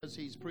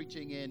He's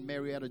preaching in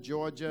Marietta,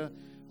 Georgia,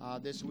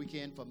 this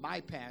weekend for my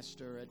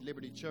pastor at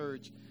Liberty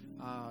Church,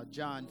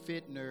 John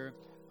Fittner,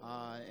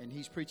 and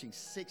he's preaching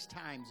 6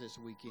 times this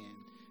weekend.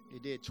 He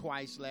did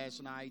twice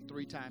last night,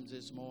 3 times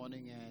this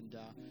morning, and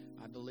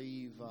I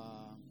believe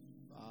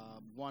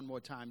one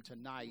more time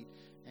tonight,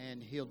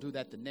 and he'll do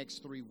that the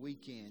next 3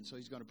 weekends. So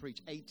he's going to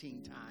preach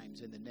 18 times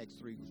in the next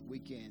 3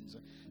 weekends.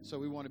 So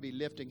we want to be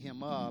lifting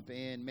him up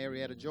in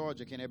Marietta,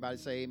 Georgia. Can everybody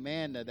say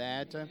amen to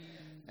that?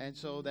 And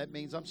so that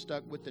means I'm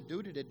stuck with the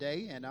duty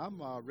today, and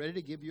I'm ready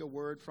to give you a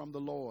word from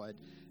the Lord.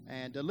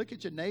 And look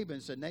at your neighbor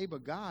and say, neighbor,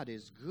 God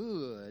is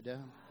good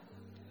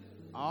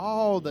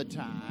all the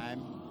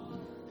time,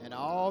 and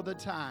all the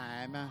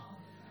time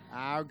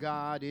our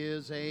God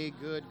is a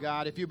good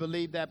God. If you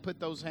believe that, put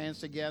those hands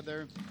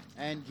together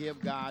and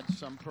give God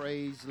some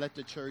praise. Let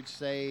the church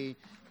say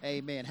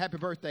amen. Happy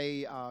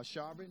birthday,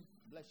 Sharvin.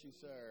 Bless you,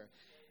 sir.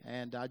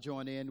 And I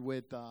join in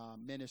with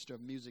Minister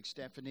of Music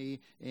Stephanie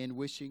in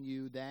wishing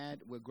you that.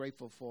 We're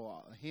grateful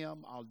for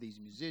him, all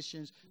these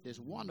musicians, this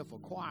wonderful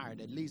choir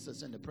that leads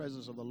us in the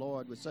presence of the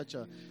Lord with such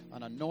an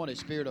anointed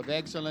spirit of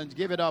excellence.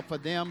 Give it up for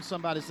them.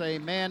 Somebody say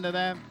amen to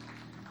that.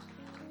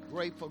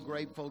 Grateful,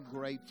 grateful,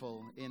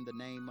 grateful in the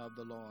name of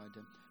the Lord.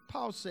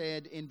 Paul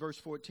said in verse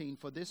 14,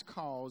 for this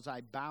cause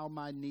I bow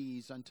my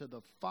knees unto the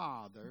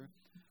Father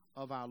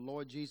of our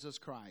Lord Jesus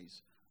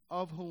Christ,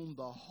 of whom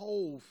the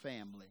whole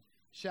family,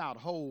 shout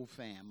whole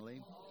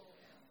family,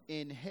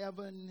 in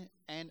heaven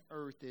and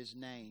earth is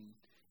named,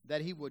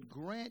 that he would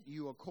grant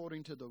you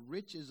according to the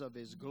riches of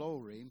his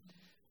glory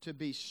to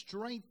be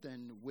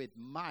strengthened with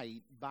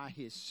might by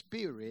his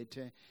Spirit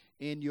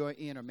in your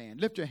inner man.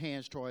 Lift your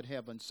hands toward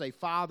heaven. Say,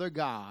 Father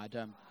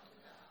God,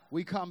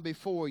 we come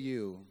before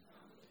you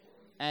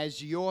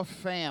as your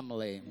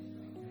family,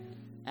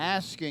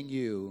 asking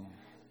you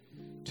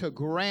to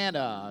grant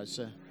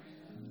us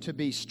to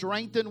be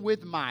strengthened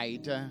with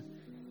might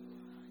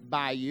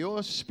by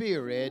your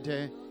Spirit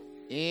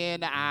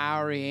in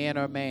our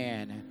inner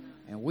man.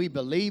 And we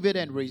believe it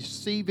and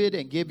receive it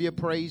and give you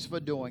praise for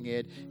doing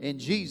it. In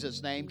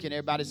Jesus' name, can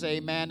everybody say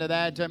amen to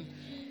that?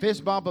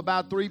 Fist bump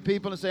about 3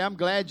 people and say, I'm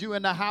glad you're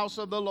in the house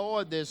of the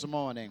Lord this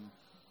morning.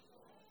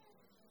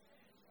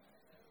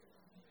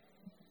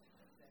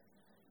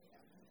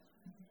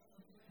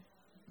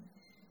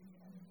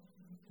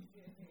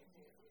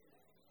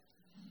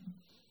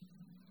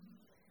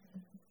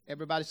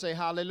 Everybody say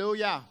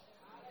hallelujah.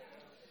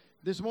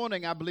 This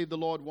morning, I believe the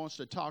Lord wants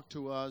to talk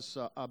to us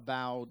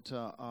about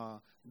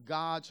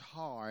God's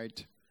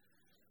heart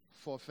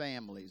for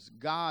families.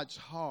 God's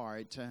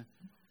heart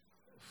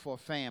for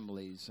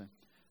families.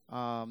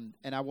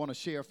 And I want to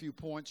share a few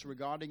points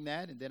regarding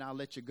that, and then I'll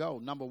let you go.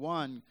 Number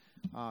 1,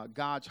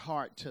 God's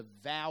heart to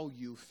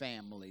value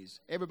families.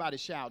 Everybody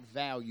shout,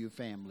 value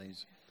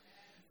families.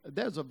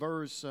 There's a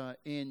verse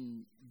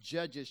in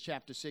Judges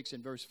chapter 6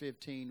 and verse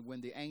 15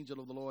 when the angel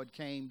of the Lord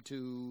came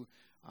to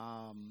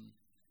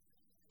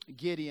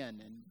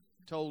Gideon and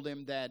told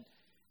him that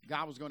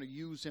God was going to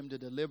use him to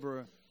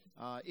deliver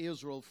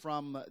Israel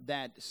from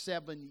that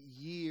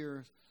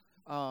 7-year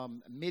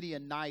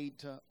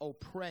Midianite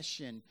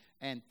oppression,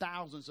 and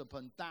thousands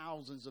upon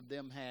thousands of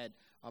them had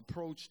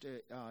approached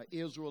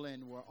Israel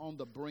and were on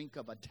the brink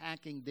of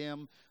attacking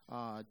them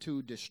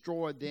to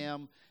destroy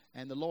them.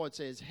 And the Lord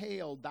says,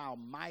 hail thou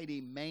mighty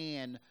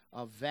man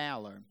of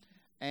valor.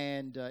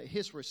 And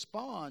his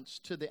response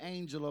to the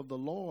angel of the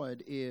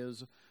Lord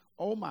is,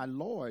 O my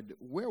Lord,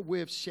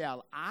 wherewith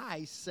shall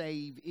I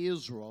save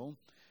Israel?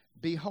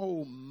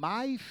 Behold,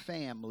 my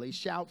family,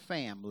 shout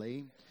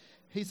family.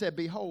 He said,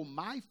 behold,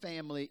 my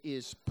family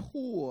is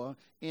poor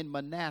in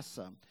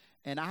Manasseh,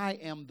 and I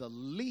am the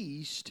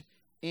least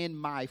in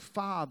my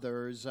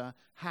father's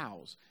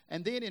house.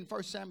 And then in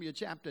 1 Samuel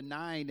chapter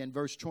 9 and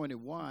verse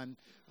 21,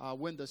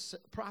 when the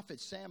prophet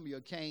Samuel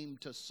came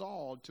to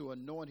Saul to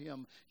anoint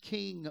him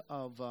king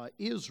of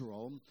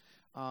Israel,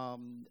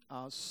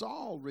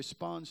 Saul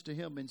responds to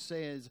him and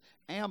says,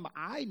 am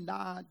I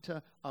not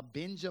a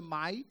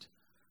Benjamite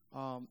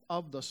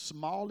of the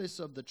smallest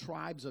of the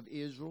tribes of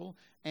Israel,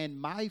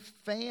 and my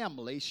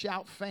family,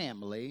 shout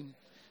family,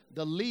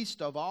 the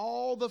least of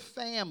all the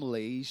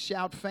families,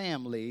 shout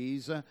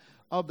families,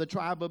 of the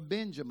tribe of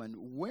Benjamin?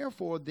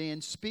 Wherefore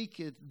then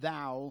speakest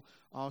thou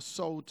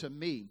so to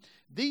me?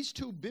 These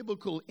 2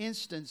 biblical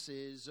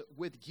instances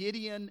with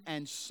Gideon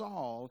and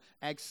Saul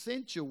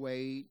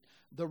accentuate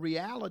the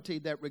reality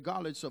that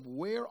regardless of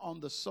where on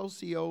the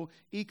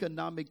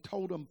socio-economic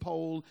totem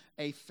pole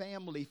a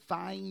family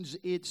finds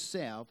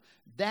itself,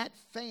 that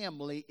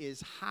family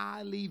is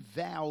highly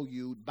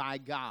valued by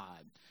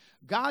God.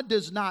 God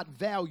does not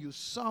value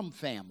some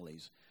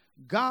families.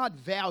 God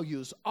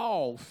values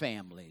all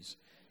families.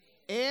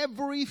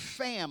 Every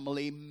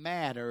family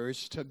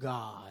matters to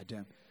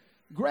God.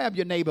 Grab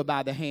your neighbor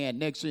by the hand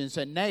next to you and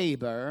say,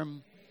 neighbor,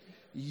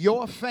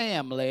 your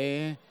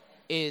family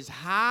is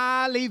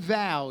highly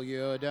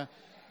valued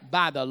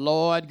by the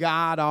Lord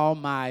God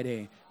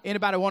Almighty.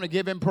 Anybody want to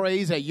give him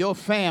praise that your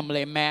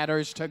family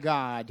matters to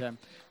God?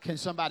 Can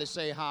somebody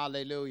say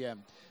hallelujah?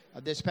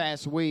 This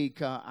past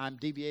week, I'm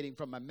deviating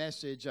from my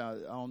message.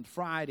 On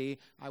Friday,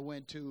 I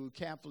went to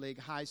Catholic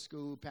High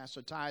School,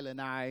 Pastor Tyler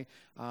and I,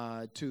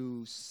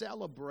 to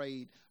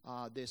celebrate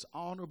this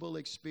honorable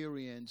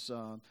experience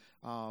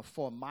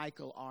for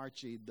Michael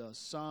Archie, the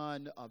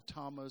son of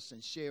Thomas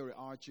and Sherry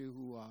Archie,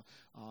 who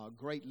are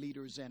great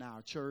leaders in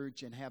our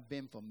church and have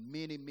been for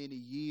many, many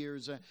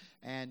years.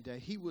 And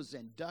he was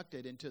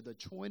inducted into the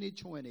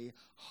 2020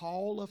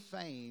 Hall of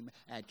Fame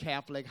at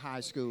Catholic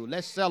High School.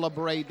 Let's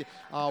celebrate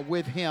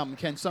with him.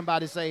 Can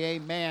somebody say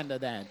amen to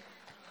that?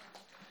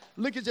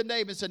 Look at your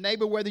neighbor and say,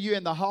 neighbor, whether you're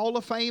in the Hall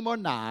of Fame or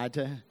not,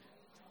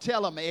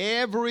 tell them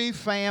every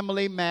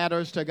family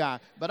matters to God.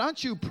 But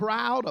aren't you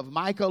proud of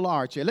Michael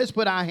Archie? Let's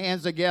put our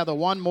hands together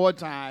one more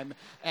time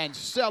and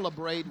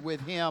celebrate with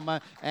him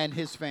and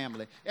his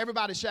family.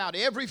 Everybody shout,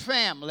 every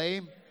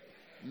family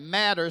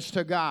matters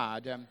to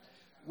God.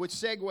 Which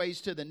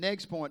segues to the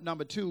next point,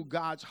 number 2,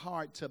 God's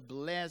heart to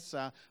bless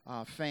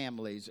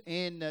families.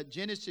 In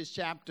Genesis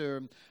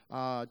chapter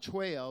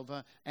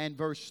 12 and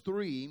verse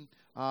 3,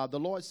 the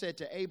Lord said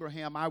to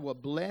Abraham, I will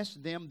bless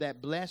them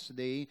that bless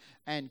thee,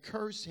 and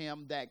curse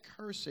him that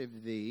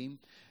curseth thee.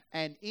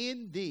 And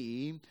in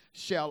thee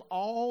shall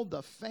all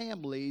the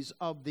families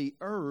of the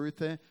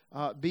earth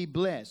be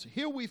blessed.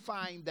 Here we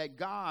find that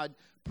God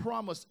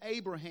promised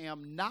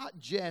Abraham not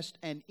just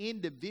an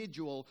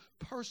individual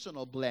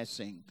personal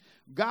blessing.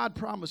 God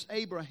promised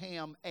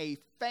Abraham a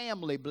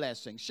family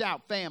blessing.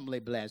 Shout, family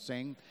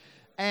blessing.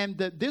 And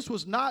this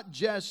was not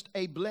just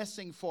a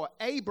blessing for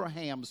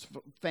Abraham's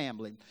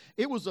family.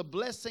 It was a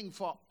blessing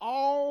for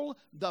all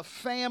the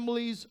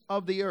families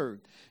of the earth.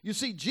 You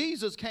see,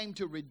 Jesus came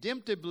to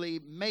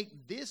redemptively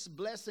make this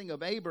blessing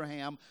of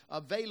Abraham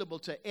available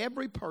to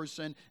every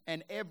person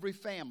and every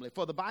family.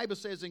 For the Bible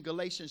says in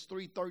Galatians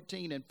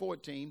 3:13 and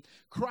 14,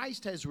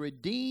 Christ has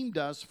redeemed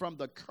us from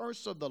the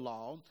curse of the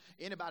law.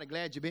 Anybody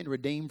glad you've been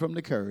redeemed from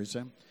the curse?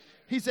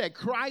 He said,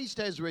 Christ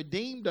has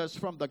redeemed us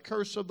from the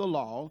curse of the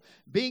law,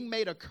 being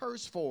made a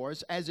curse for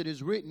us, as it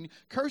is written,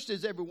 cursed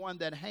is everyone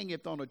that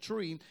hangeth on a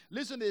tree.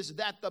 Listen to this,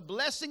 that the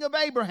blessing of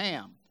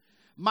Abraham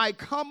might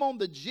come on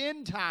the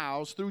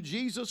Gentiles through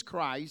Jesus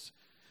Christ,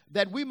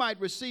 that we might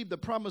receive the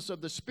promise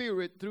of the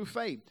Spirit through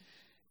faith.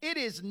 It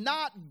is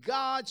not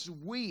God's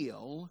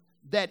will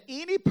that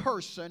any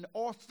person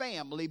or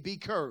family be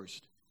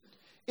cursed.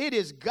 It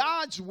is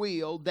God's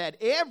will that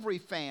every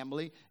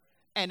family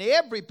and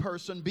every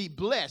person be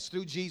blessed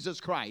through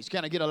Jesus Christ.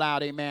 Can I get a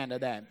loud amen to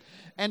that?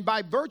 And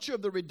by virtue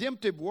of the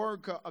redemptive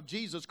work of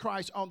Jesus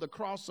Christ on the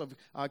cross of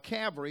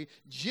Calvary,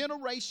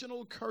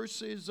 generational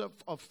curses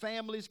of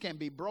families can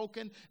be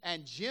broken,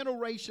 and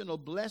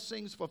generational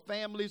blessings for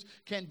families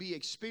can be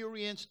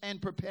experienced and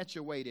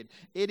perpetuated.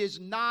 It is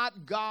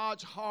not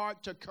God's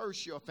heart to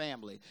curse your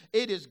family.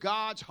 It is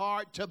God's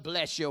heart to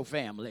bless your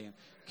family.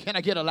 Can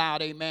I get a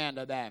loud amen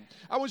to that?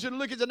 I want you to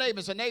look at the neighbor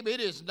and say, neighbor,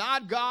 it is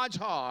not God's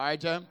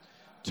heart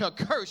to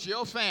curse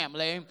your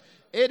family.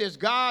 It is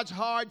God's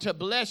heart to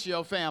bless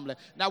your family.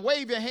 Now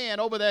wave your hand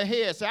over their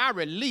head. Say, I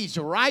release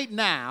right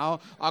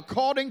now,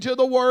 according to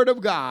the word of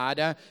God,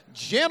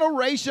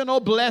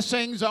 generational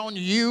blessings on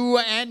you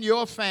and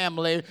your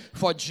family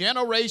for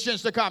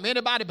generations to come.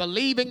 Anybody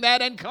believing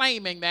that and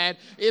claiming that?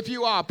 If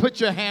you are,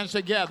 put your hands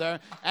together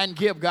and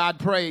give God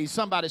praise.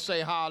 Somebody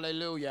say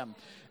hallelujah.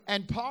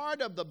 And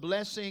part of the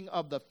blessing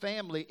of the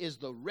family is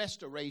the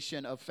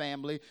restoration of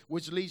family,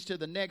 which leads to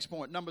the next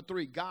point. Number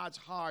 3, God's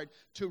heart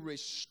to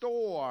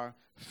restore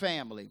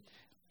family.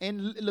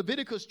 In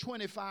Leviticus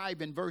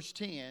 25 and verse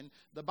 10,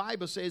 the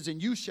Bible says,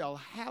 and you shall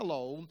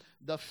hallow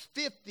the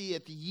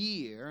 50th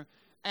year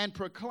and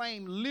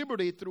proclaim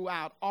liberty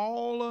throughout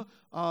all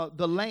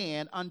the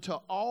land unto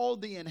all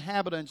the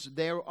inhabitants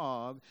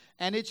thereof.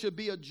 And it shall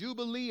be a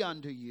jubilee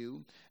unto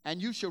you,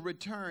 and you shall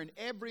return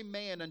every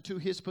man unto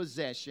his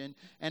possession.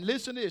 And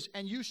listen to this,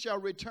 and you shall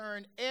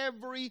return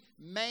every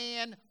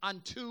man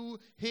unto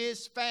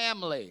his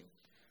family.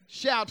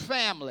 Shout,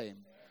 family.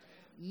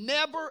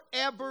 Never,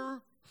 ever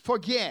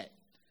forget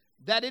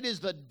that it is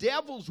the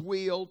devil's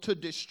will to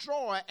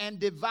destroy and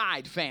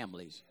divide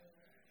families.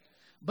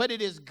 But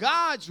it is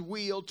God's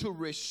will to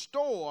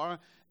restore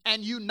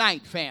and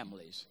unite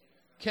families.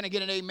 Can I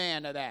get an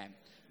amen to that?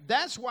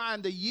 That's why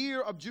in the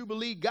year of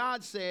Jubilee,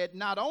 God said,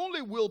 not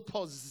only will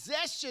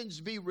possessions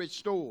be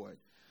restored,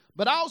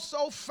 but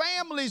also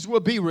families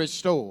will be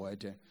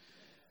restored.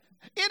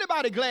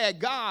 Anybody glad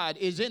God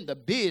is in the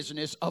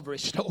business of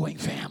restoring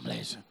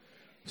families?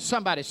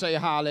 Somebody say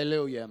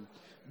hallelujah.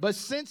 But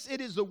since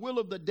it is the will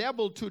of the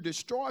devil to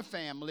destroy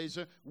families,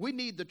 we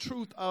need the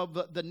truth of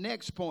the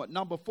next point.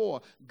 Number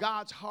 4,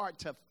 God's heart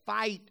to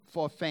fight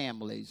for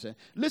families.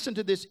 Listen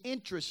to this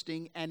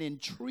interesting and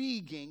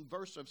intriguing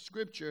verse of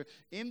Scripture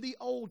in the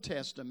Old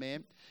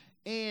Testament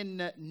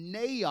in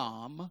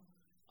Nahum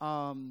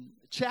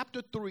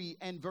chapter 3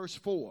 and verse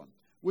 4.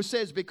 Which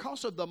says,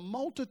 because of the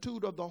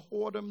multitude of the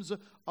whoredoms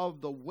of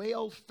the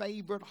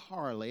well-favored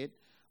harlot,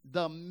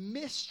 the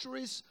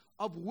mistress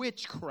of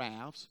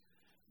witchcrafts,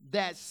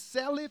 that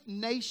selleth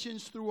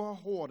nations through her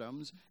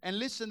whoredoms, and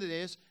listen to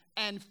this,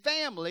 and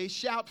families,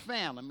 shout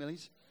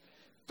families,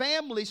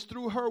 families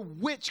through her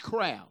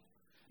witchcraft.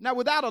 Now,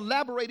 without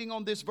elaborating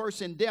on this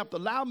verse in depth,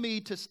 allow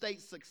me to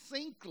state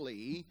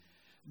succinctly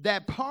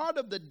that part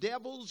of the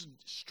devil's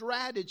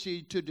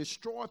strategy to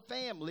destroy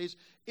families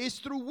is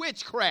through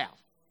witchcraft.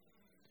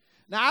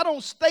 Now, I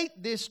don't state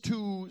this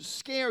to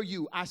scare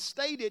you. I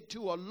state it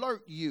to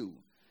alert you.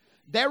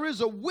 There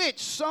is a witch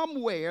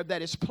somewhere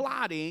that is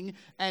plotting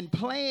and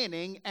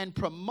planning and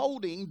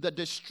promoting the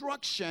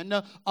destruction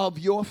of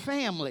your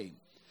family.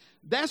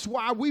 That's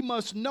why we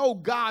must know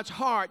God's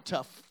heart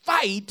to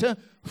fight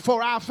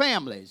for our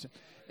families.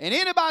 And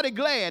anybody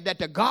glad that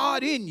the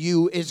God in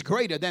you is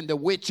greater than the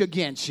witch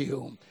against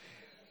you?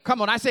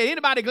 Come on, I said,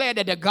 anybody glad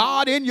that the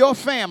God in your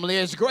family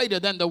is greater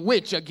than the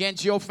witch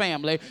against your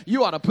family?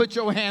 You ought to put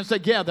your hands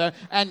together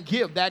and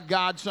give that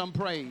God some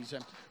praise.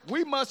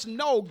 We must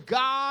know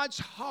God's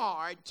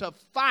heart to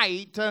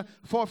fight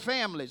for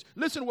families.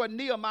 Listen to what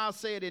Nehemiah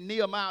said in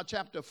Nehemiah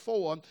chapter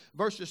 4,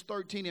 verses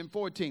 13 and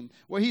 14,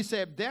 where he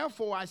said,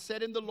 therefore I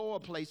sat in the lower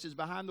places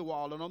behind the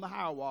wall and on the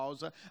high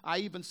walls. I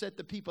even set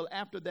the people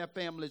after their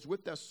families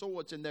with their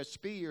swords and their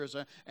spears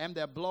and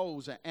their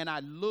blows. And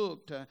I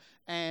looked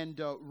and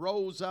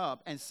rose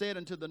up and said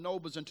unto the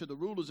nobles and to the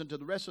rulers and to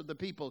the rest of the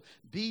people,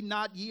 be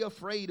not ye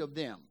afraid of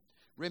them.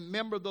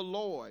 Remember the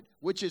Lord,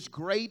 which is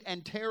great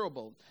and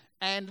terrible.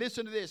 And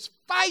listen to this,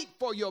 fight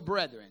for your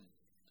brethren,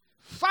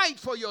 fight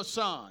for your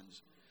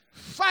sons,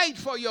 fight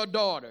for your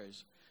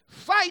daughters,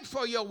 fight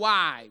for your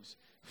wives,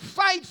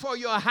 fight for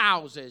your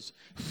houses,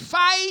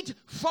 fight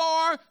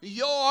for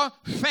your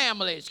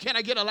families. Can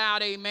I get a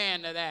loud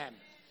amen to that?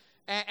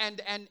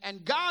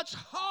 And God's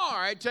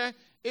heart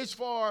is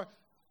for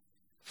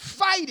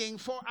fighting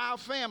for our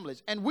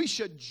families. And we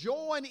should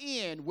join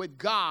in with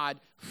God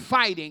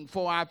fighting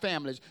for our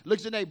families. Look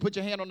at your neighbor, put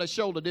your hand on the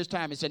shoulder this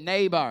time. It's a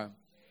neighbor.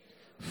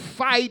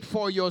 Fight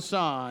for your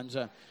sons.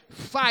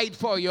 Fight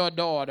for your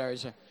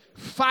daughters.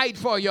 Fight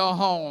for your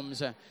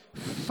homes.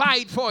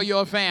 Fight for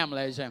your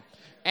families.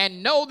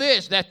 And know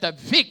this, that the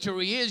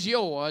victory is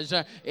yours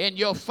in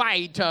your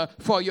fight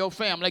for your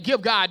family. Give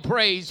God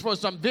praise for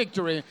some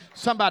victory.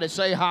 Somebody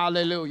say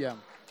hallelujah.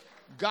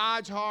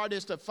 God's heart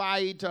is to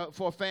fight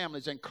for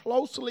families. And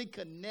closely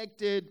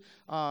connected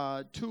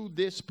to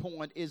this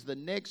point is the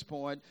next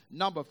point,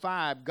 number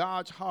 5,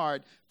 God's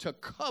heart to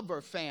cover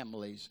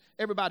families.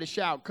 Everybody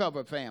shout,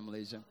 cover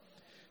families.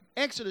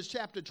 Exodus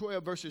chapter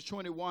 12, verses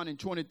 21 and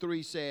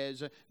 23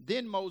 says,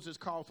 then Moses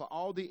called for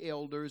all the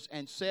elders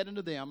and said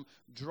unto them,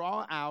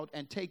 draw out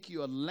and take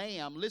you a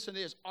lamb. Listen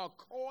to this,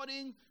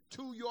 according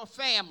to your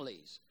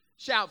families.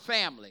 Shout,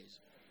 families.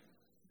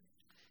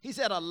 He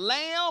said, a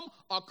lamb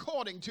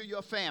according to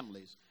your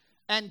families,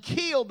 and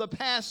kill the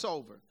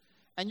Passover.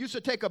 And you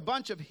should take a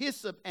bunch of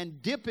hyssop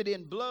and dip it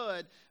in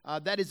blood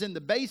that is in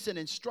the basin,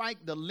 and strike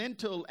the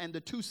lintel and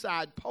the 2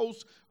 side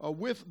posts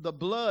with the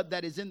blood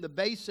that is in the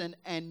basin.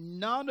 And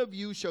none of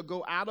you shall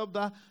go out of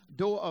the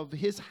door of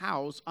his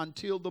house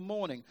until the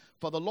morning.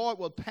 For the Lord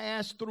will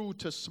pass through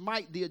to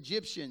smite the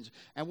Egyptians.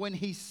 And when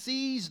he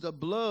sees the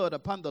blood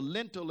upon the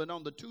lintel and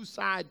on the 2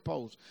 side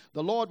posts,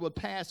 the Lord will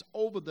pass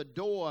over the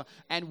door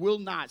and will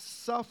not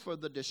suffer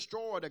the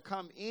destroyer to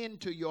come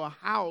into your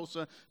house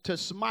to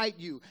smite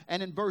you.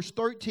 And in verse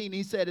 13,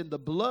 he said, and the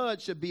blood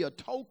should be a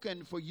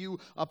token for you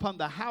upon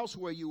the house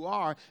where you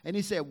are. And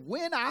he said,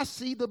 when I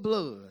see the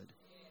blood,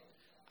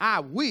 I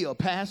will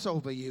pass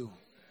over you.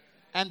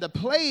 And the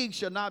plague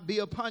shall not be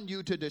upon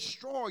you to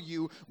destroy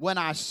you when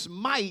I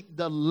smite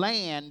the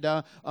land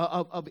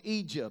of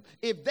Egypt.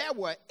 If there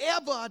were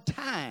ever a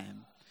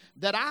time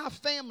that our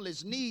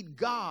families need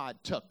God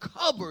to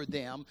cover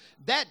them,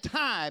 that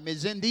time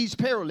is in these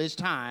perilous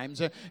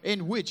times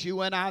in which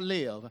you and I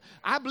live.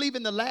 I believe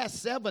in the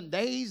last 7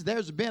 days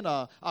there's been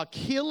a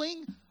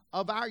killing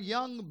of our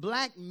young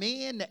black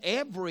men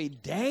every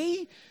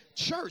day.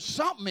 Church,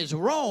 something is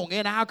wrong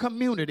in our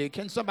community.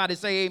 Can somebody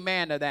say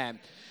amen to that?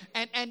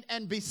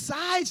 And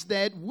besides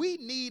that, we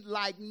need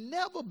like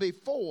never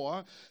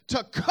before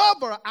to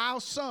cover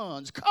our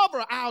sons,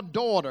 cover our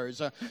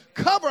daughters,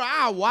 cover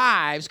our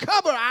wives,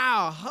 cover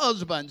our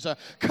husbands,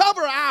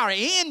 cover our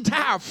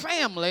entire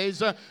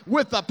families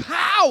with the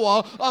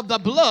power of the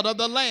blood of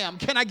the Lamb.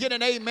 Can I get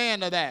an amen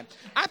to that?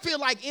 I feel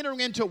like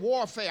entering into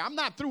warfare. I'm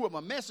not through with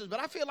my message,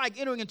 but I feel like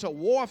entering into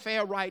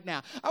warfare right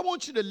now. I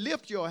want you to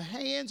lift your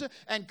hands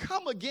and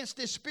come against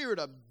this spirit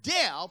of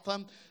death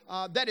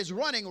that is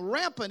running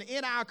rampant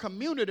in our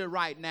community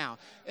right now.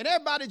 And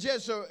everybody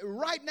just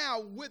right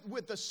now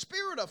with the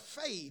spirit of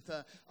faith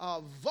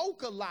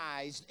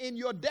vocalized in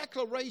your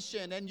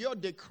declaration and your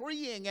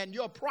decreeing and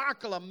your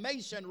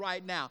proclamation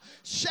right now.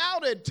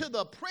 Shouted to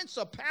the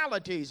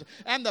principalities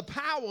and the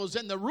powers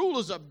and the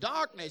rulers of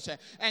darkness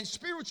and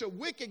spiritual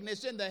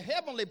wickedness in the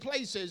heavenly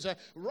places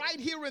right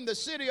here in the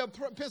city of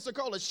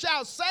Pensacola.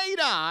 Shout,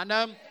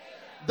 Satan,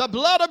 the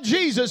blood of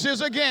Jesus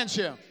is against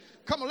you.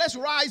 Come on, let's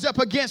rise up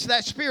against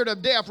that spirit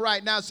of death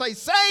right now. Say,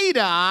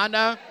 Satan,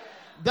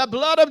 the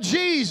blood of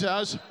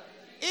Jesus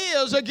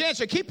is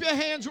against you. Keep your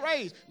hands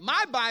raised.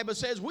 My Bible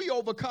says we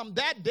overcome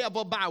that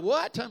devil by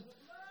what?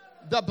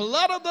 the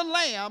blood of the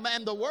Lamb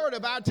and the word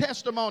of our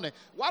testimony.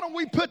 Why don't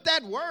we put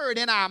that word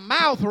in our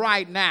mouth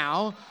right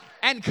now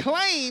and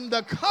claim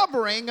the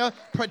covering,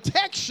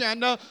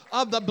 protection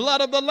of the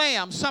blood of the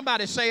Lamb?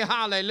 Somebody say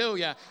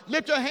hallelujah.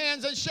 Lift your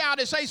hands and shout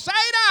and say,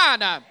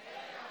 Satan,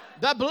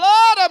 the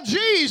blood of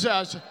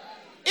Jesus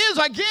is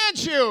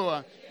against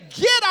you.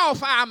 Get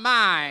off our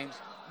minds.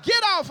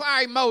 Get off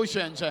our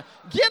emotions.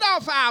 Get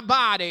off our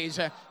bodies.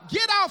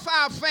 Get off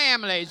our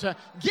families.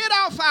 Get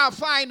off our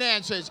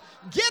finances.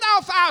 Get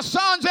off our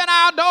sons and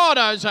our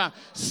daughters.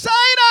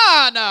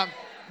 Satan,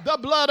 the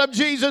blood of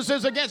Jesus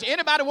is against.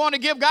 Anybody want to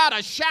give God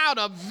a shout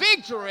of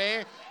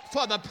victory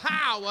for the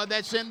power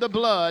that's in the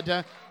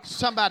blood?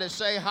 Somebody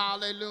say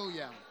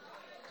hallelujah.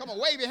 Come on,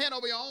 wave your hand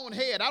over your own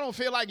head. I don't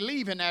feel like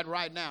leaving that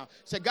right now.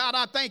 Say, God,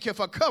 I thank you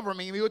for covering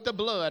me with the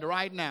blood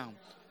right now.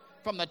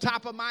 From the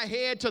top of my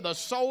head to the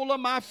sole of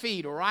my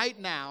feet right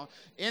now,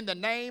 in the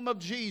name of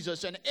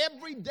Jesus. And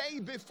every day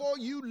before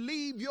you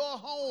leave your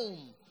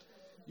home,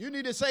 you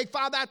need to say,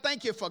 Father, I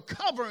thank you for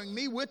covering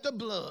me with the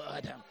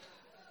blood.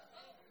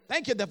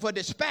 Thank you for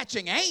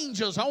dispatching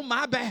angels on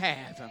my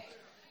behalf.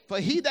 For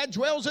he that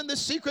dwells in the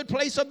secret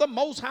place of the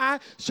Most High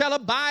shall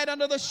abide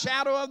under the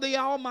shadow of the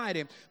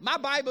Almighty. My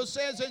Bible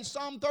says in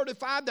Psalm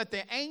 35 that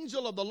the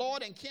angel of the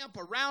Lord encamp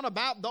around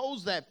about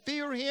those that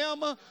fear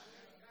him,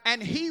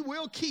 and he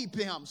will keep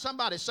him.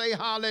 Somebody say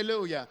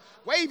hallelujah.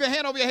 Wave your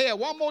hand over your head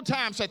one more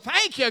time. Say,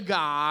 thank you,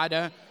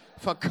 God,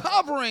 for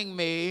covering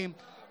me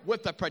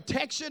with the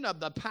protection of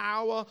the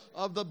power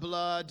of the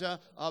blood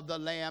of the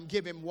Lamb.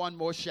 Give him one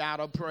more shout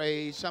of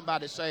praise.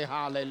 Somebody say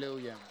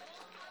hallelujah.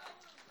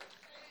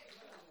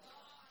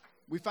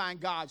 We find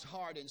God's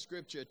heart in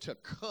Scripture to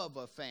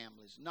cover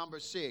families. Number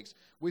 6,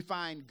 we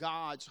find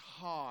God's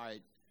heart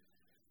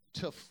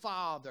to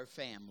father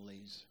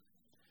families.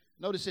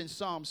 Notice in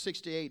Psalm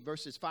 68,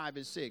 verses 5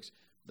 and 6,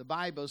 the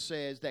Bible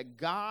says that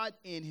God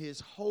in his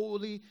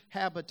holy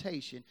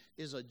habitation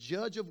is a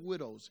judge of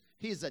widows.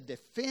 He is a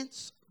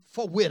defense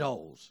for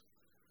widows.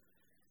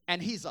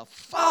 And he's a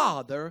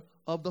father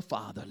of the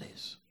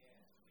fatherless.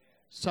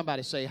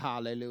 Somebody say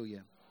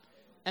hallelujah.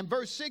 And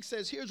verse 6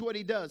 says, here's what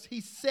he does.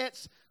 He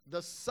sets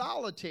the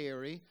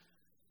solitary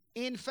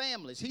in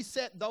families. He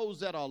set those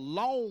that are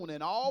alone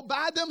and all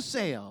by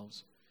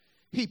themselves.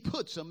 He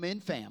puts them in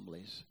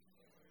families.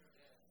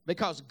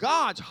 Because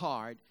God's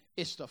heart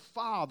is to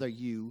father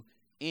you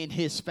in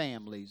his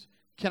families.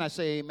 Can I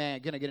say amen?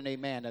 Can I get an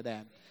amen to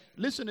that?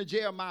 Listen to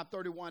Jeremiah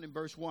 31 and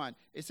verse 1.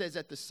 It says,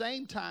 at the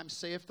same time,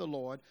 saith the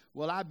Lord,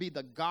 will I be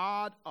the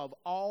God of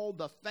all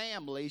the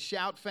families,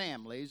 shout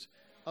families,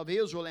 of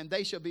Israel, and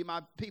they shall be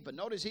my people.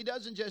 Notice he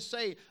doesn't just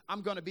say,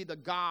 I'm going to be the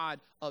God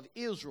of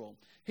Israel.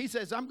 He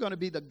says, I'm going to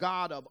be the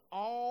God of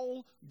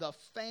all the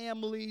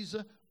families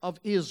of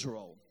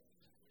Israel.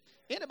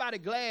 Anybody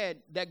glad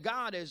that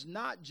God is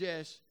not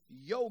just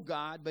your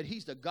God, but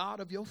he's the God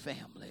of your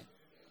family?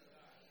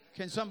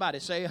 Can somebody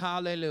say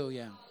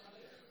hallelujah?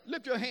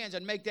 Lift your hands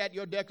and make that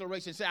your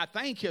declaration. Say, I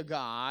thank you,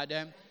 God,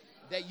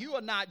 that you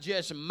are not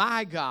just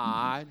my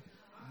God,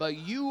 but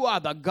you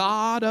are the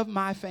God of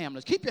my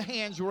families. Keep your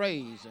hands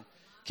raised.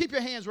 Keep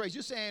your hands raised.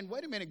 You're saying,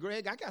 wait a minute,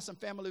 Greg, I got some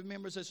family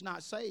members that's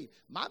not saved.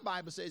 My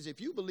Bible says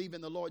if you believe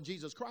in the Lord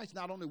Jesus Christ,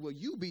 not only will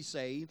you be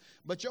saved,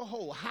 but your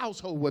whole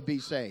household will be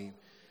saved.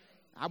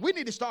 We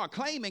need to start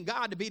claiming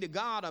God to be the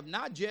God of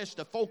not just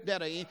the folk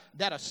that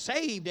are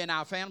saved in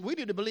our family. We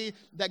need to believe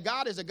that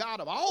God is a God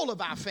of all of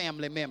our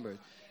family members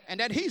and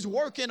that he's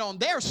working on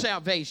their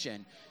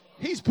salvation.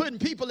 He's putting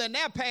people in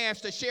their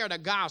paths to share the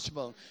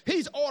gospel.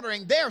 He's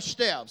ordering their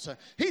steps.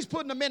 He's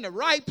putting them in the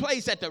right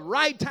place at the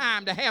right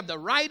time to have the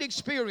right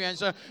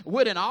experience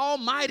with an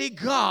almighty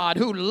God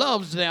who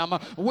loves them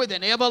with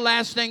an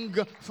everlasting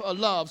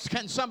love.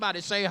 Can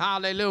somebody say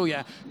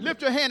hallelujah?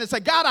 Lift your hand and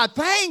say, God, I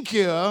thank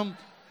you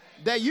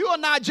that you are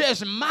not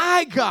just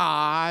my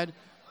God,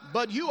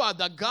 but you are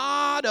the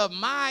God of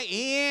my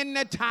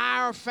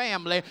entire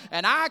family.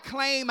 And I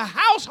claim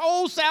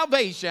household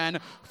salvation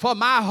for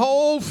my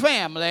whole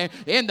family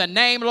in the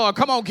name of the Lord.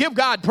 Come on, give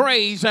God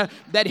praise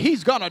that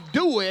he's going to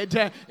do it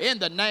in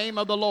the name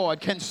of the Lord.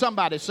 Can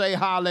somebody say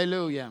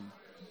hallelujah?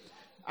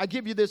 I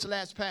give you this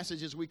last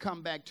passage as we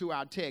come back to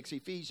our text,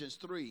 Ephesians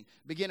 3,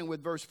 beginning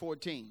with verse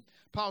 14.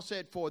 Paul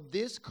said, for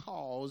this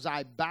cause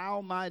I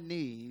bow my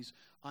knees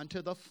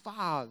unto the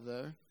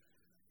Father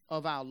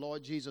of our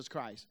Lord Jesus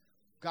Christ.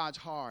 God's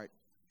heart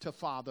to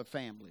father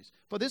families.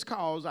 For this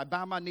cause I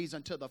bow my knees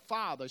unto the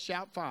Father,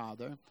 shout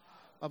Father,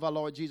 of our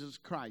Lord Jesus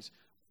Christ,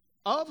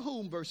 of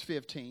whom, verse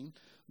 15,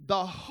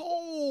 the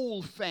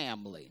whole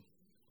family,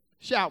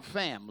 shout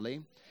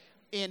family,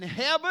 in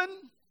heaven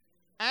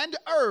and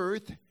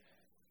earth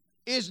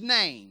is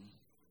named.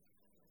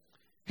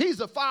 He's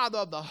the Father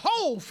of the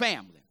whole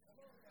family.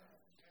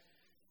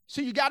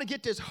 So you got to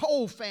get this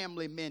whole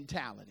family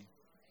mentality.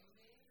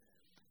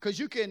 Because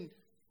you can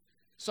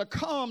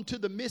succumb to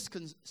the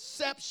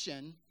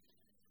misconception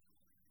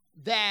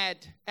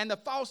that, and the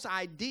false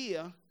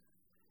idea,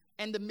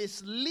 and the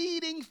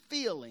misleading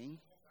feeling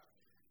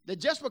that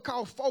just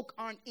because folk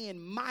aren't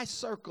in my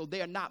circle,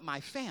 they're not my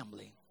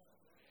family.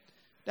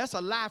 That's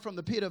a lie from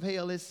the pit of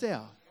hell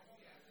itself.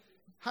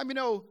 How many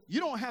know you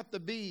don't have to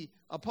be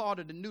a part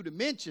of the New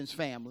Dimensions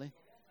family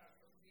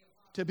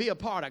to be a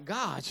part of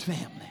God's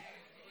family?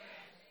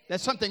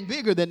 There's something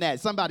bigger than that.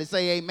 Somebody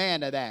say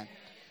amen to that.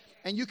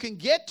 And you can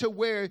get to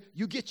where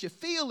you get your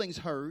feelings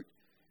hurt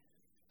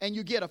and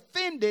you get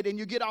offended and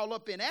you get all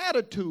up in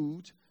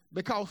attitudes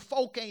because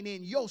folk ain't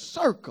in your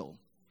circle.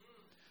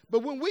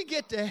 But when we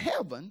get to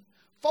heaven,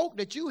 folk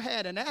that you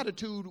had an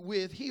attitude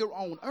with here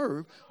on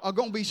earth are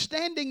going to be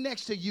standing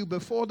next to you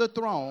before the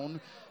throne.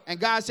 And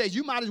God says,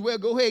 you might as well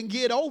go ahead and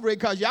get over it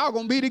because y'all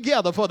going to be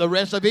together for the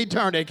rest of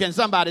eternity. Can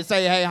somebody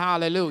say, hey,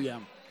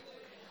 hallelujah?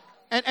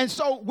 And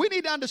so we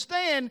need to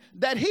understand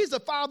that he's the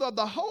father of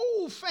the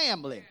whole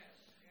family,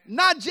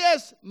 not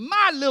just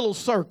my little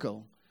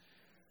circle.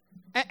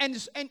 And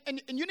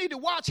you need to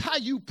watch how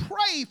you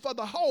pray for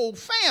the whole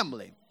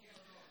family.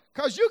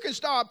 Because you can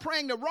start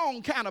praying the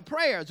wrong kind of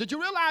prayers. Did you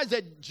realize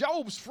that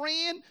Job's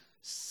friend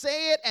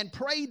said and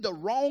prayed the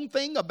wrong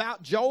thing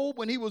about Job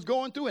when he was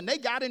going through, and they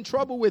got in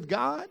trouble with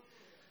God?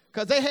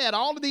 Because they had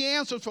all of the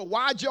answers for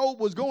why Job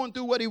was going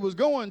through what he was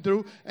going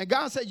through. And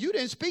God said, you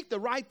didn't speak the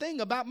right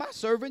thing about my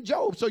servant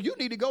Job. So you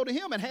need to go to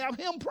him and have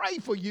him pray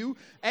for you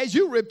as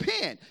you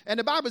repent. And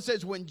the Bible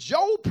says when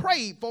Job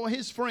prayed for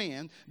his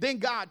friend, then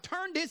God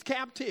turned his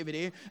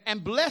captivity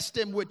and blessed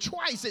him with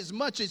twice as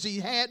much as he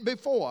had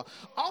before.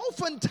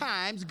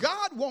 Oftentimes,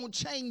 God won't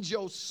change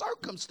your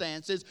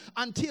circumstances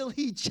until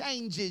he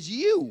changes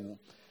you.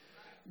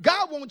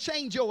 God won't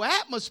change your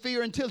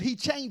atmosphere until he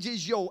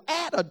changes your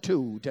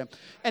attitude.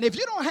 And if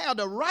you don't have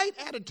the right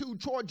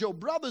attitude toward your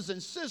brothers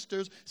and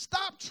sisters,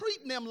 stop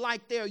treating them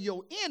like they're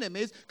your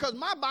enemies, because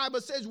my Bible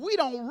says we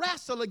don't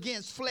wrestle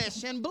against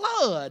flesh and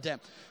blood.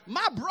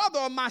 My brother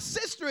or my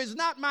sister is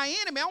not my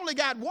enemy. I only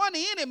got one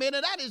enemy, and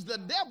that is the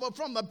devil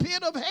from the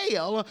pit of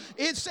hell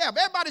itself.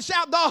 Everybody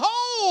shout, the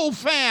whole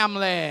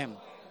family.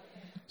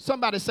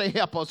 Somebody say,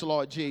 help us,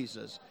 Lord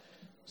Jesus.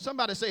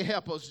 Somebody say,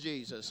 help us,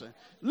 Jesus.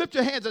 Lift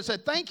your hands and say,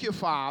 thank you,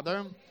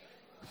 Father,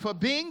 for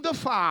being the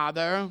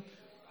father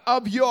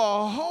of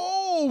your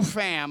whole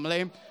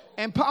family.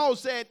 And Paul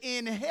said,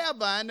 in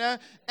heaven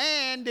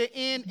and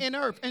in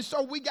earth. And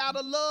so we got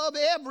to love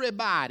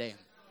everybody.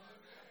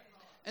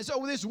 And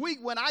so this week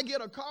when I get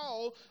a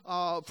call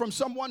from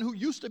someone who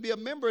used to be a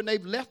member and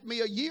they've left me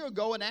a year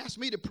ago and asked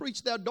me to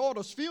preach their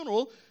daughter's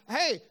funeral,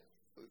 hey,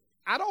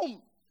 I don't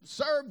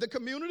serve the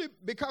community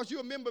because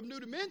you're a member of New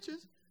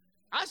Dimensions.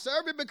 I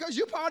serve it because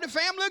you're part of the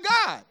family of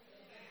God.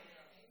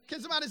 Can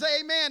somebody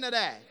say amen to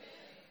that?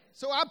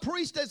 So I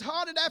preached as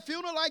hard at that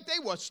funeral like they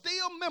were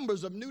still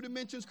members of New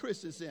Dimensions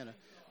Christian Center.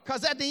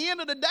 Because at the end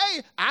of the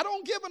day, I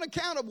don't give an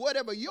account of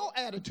whatever your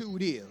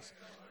attitude is.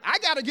 I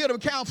got to give an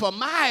account for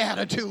my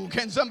attitude.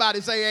 Can somebody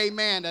say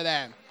amen to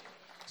that?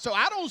 So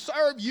I don't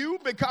serve you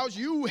because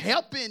you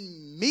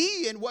helping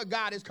me in what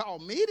God has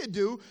called me to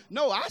do.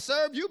 No, I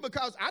serve you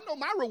because I know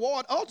my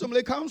reward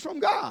ultimately comes from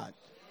God.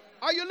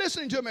 Are you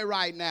listening to me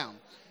right now?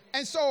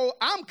 And so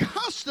I'm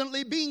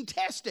constantly being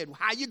tested.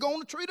 How you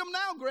going to treat them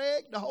now,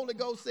 Greg? The Holy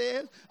Ghost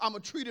says, I'm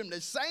going to treat them the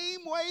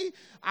same way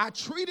I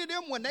treated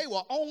them when they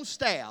were on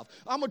staff.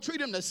 I'm going to treat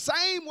them the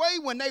same way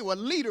when they were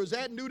leaders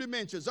at New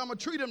Dimensions. I'm going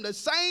to treat them the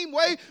same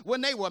way when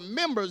they were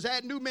members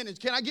at New Dimensions.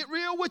 Can I get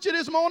real with you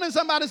this morning?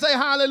 Somebody say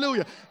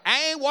hallelujah.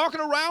 I ain't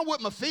walking around with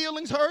my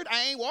feelings hurt.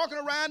 I ain't walking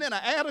around in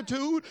an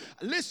attitude.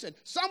 Listen,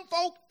 some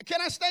folk,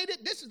 can I state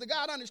it? This is the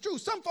God honest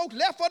truth. Some folks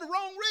left for the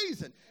wrong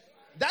reason.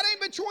 That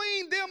ain't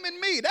between them and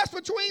me. That's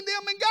between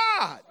them and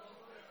God.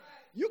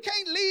 You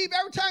can't leave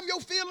every time your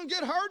feelings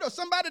get hurt or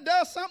somebody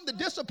does something that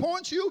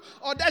disappoints you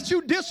or that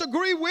you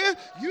disagree with.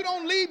 You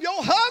don't leave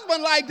your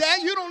husband like that.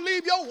 You don't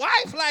leave your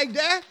wife like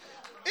that.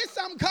 It's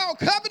something called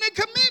covenant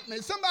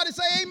commitment. Somebody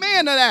say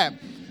amen to that.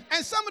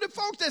 And some of the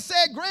folks that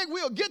said, Greg,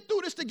 we'll get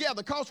through this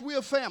together because we're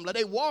a family,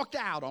 they walked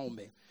out on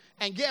me.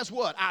 And guess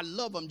what? I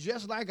love them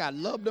just like I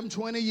loved them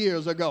 20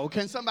 years ago.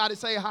 Can somebody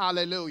say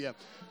hallelujah?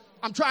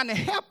 I'm trying to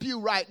help you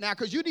right now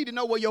because you need to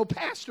know where your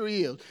pastor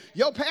is.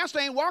 Your pastor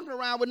ain't walking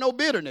around with no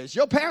bitterness.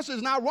 Your pastor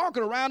is not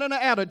walking around in an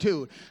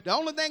attitude. The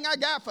only thing I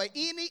got for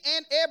any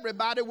and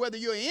everybody, whether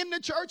you're in the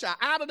church or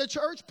out of the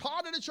church,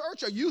 part of the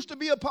church or used to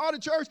be a part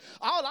of church,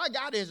 all I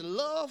got is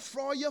love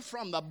for you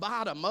from the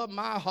bottom of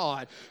my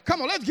heart.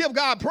 Come on, let's give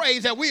God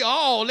praise that we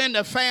all in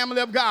the family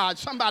of God.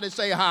 Somebody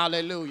say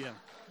hallelujah.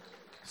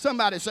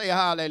 Somebody say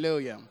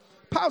hallelujah.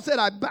 Paul said,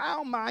 I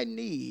bow my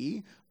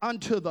knee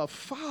unto the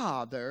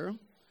Father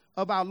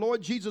of our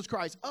Lord Jesus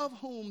Christ, of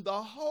whom the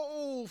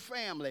whole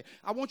family.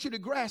 I want you to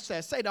grasp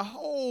that. Say the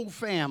whole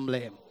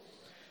family.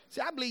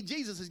 See, I believe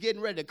Jesus is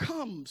getting ready to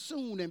come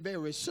soon and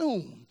very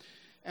soon.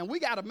 And we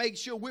got to make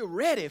sure we're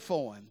ready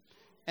for him.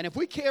 And if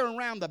we carry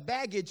around the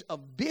baggage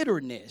of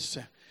bitterness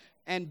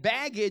and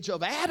baggage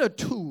of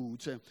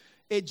attitudes,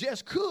 it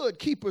just could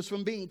keep us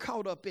from being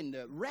caught up in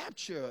the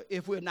rapture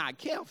if we're not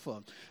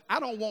careful. I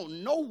don't want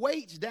no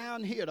weights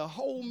down here to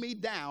hold me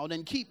down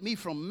and keep me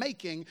from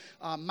making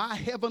my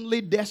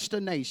heavenly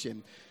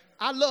destination.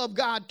 I love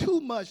God too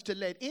much to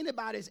let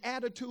anybody's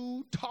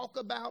attitude, talk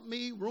about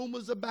me,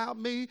 rumors about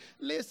me.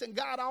 Listen,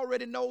 God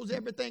already knows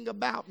everything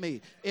about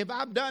me. If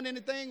I've done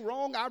anything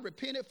wrong, I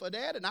repented for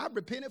that, and I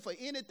repented for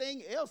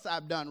anything else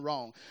I've done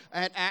wrong.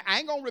 And I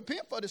ain't going to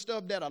repent for the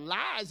stuff that are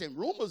lies and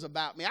rumors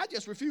about me. I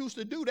just refuse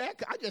to do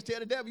that. I just tell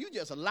the devil, you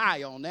just a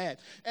lie on that.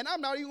 And I'm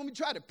not even going to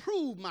try to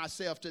prove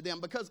myself to them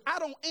because I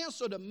don't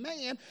answer to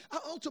man. I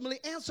ultimately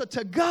answer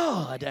to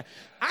God.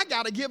 I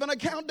got to give an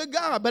account to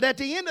God. But at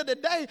the end of the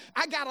day,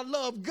 I got to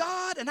love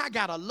God and I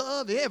got to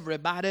love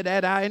everybody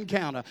that I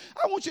encounter.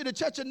 I want you to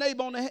touch a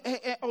neighbor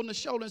on the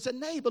shoulder and say,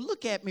 neighbor,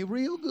 look at me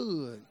real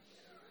good.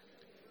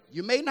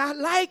 You may not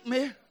like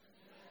me,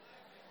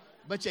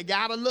 but you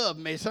got to love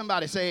me.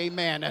 Somebody say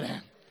amen to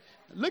that.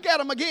 Look at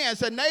him again and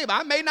say, neighbor,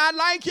 I may not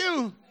like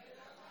you,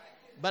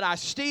 but I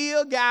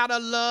still got to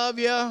love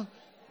you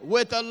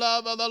with the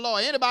love of the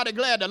Lord. Anybody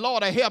glad the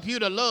Lord will help you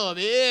to love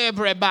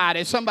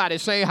everybody? Somebody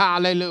say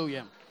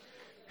hallelujah.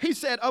 He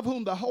said, of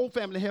whom the whole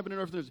family, heaven and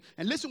earth is.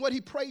 And listen what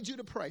he prayed you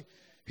to pray.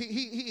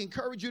 He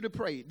encouraged you to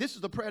pray. This is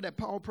the prayer that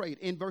Paul prayed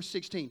in verse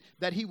 16,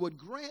 that he would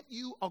grant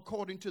you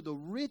according to the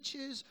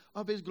riches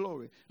of his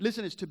glory.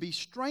 Listen, it's to be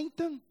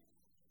strengthened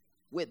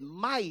with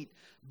might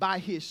by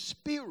his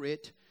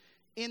spirit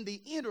in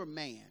the inner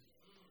man.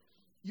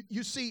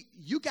 You see,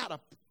 you got to,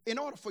 in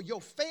order for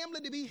your family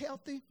to be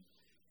healthy,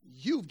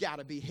 you've got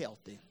to be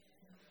healthy.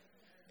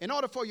 In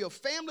order for your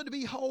family to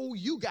be whole,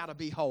 you got to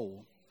be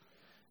whole.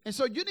 And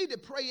so you need to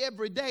pray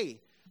every day,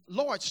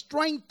 Lord,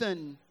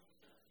 strengthen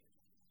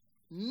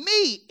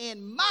me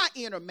in my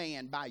inner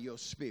man by your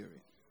spirit.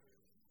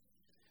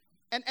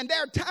 And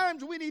there are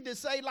times we need to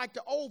say, like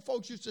the old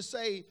folks used to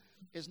say,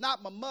 it's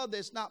not my mother,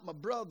 it's not my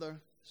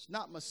brother, it's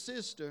not my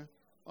sister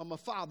or my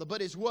father,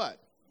 but it's what?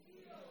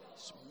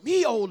 It's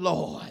me, oh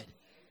Lord.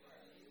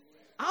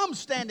 I'm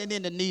standing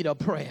in the need of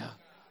prayer.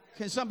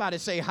 Can somebody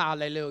say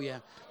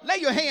hallelujah? Lay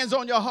your hands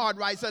on your heart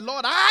right. Say,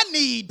 Lord, I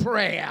need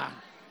prayer.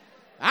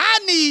 I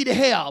need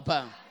help.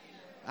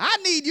 I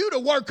need you to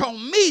work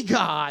on me,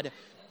 God.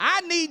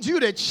 I need you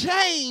to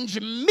change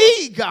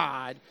me,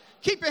 God.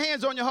 Keep your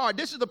hands on your heart.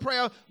 This is the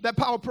prayer that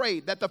Paul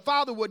prayed, that the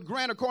Father would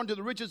grant according to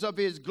the riches of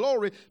his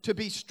glory to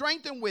be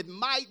strengthened with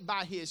might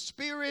by his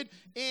spirit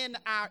in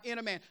our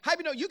inner man. How do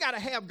you know you got to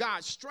have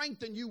God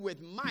strengthen you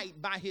with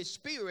might by his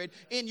spirit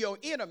in your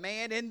inner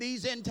man in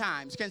these end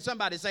times? Can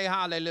somebody say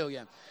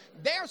hallelujah?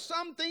 There are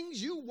some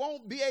things you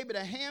won't be able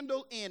to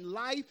handle in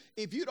life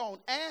if you don't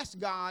ask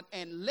God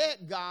and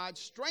let God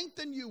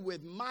strengthen you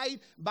with might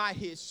by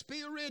his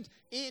spirit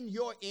in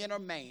your inner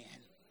man.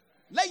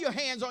 Lay your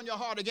hands on your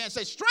heart again.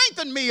 Say,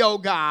 strengthen me, oh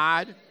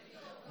God,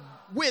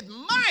 with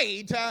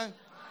might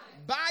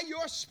by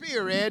your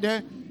spirit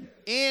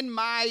in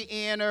my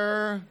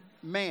inner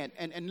man.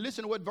 And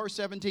listen to what verse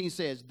 17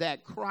 says,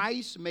 that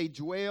Christ may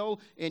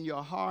dwell in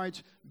your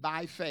hearts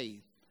by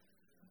faith.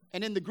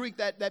 And in the Greek,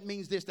 that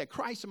means this, that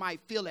Christ might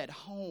feel at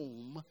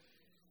home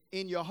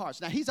in your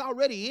hearts. Now, he's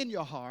already in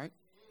your heart,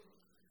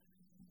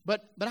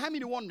 but how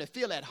many want him to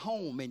feel at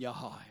home in your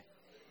heart?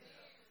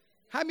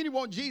 How many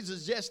want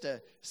Jesus just to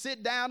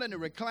sit down in the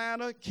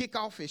recliner, kick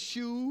off his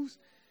shoes,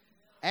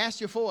 ask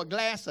you for a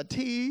glass of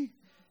tea,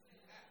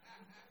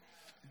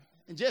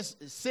 and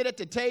just sit at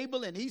the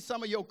table and eat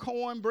some of your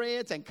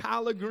cornbreads and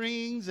collard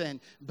greens and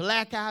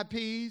black-eyed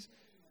peas?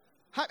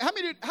 How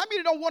many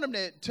don't want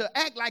him to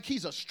act like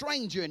he's a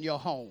stranger in your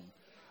home?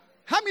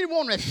 How many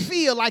want him to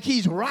feel like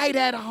he's right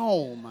at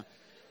home?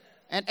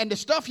 And the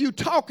stuff you're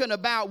talking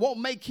about won't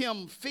make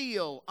him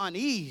feel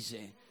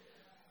uneasy.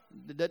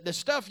 The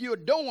stuff you're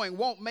doing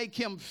won't make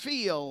him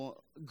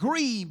feel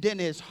grieved in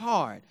his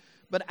heart.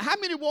 But how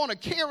many want to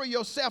carry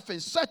yourself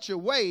in such a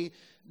way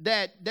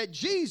that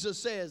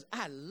Jesus says,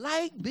 I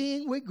like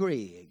being with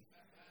Greg.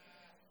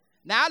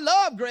 Now, I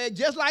love Greg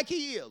just like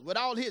he is with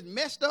all his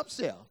messed up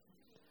self.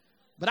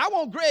 But I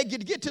want Greg to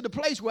get to the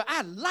place where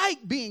I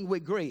like being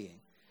with Greg.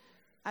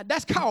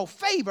 That's called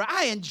favor.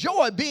 I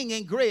enjoy being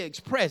in Greg's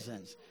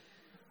presence.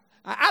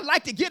 I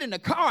like to get in the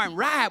car and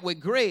ride with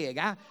Greg.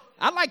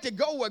 I like to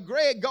go where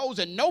Greg goes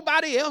and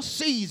nobody else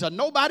sees or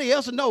nobody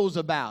else knows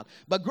about.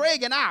 But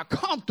Greg and I are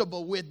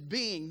comfortable with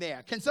being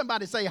there. Can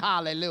somebody say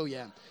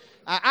hallelujah?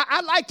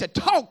 I like to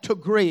talk to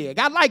Greg.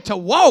 I like to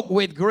walk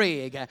with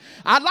Greg.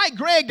 I like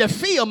Greg to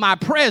feel my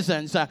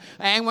presence.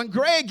 And when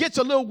Greg gets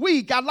a little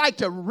weak, I like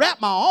to wrap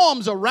my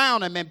arms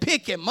around him and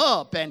pick him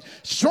up and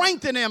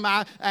strengthen him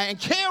and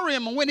carry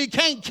him when he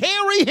can't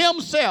carry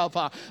himself.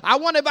 I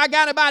wonder if I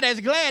got anybody that's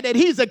glad that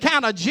he's the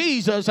kind of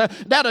Jesus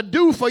that'll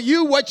do for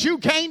you what you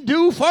can't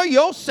do for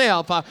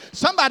yourself.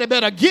 Somebody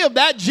better give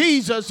that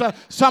Jesus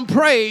some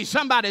praise.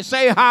 Somebody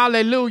say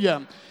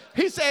hallelujah.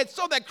 He said,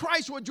 so that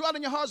Christ will dwell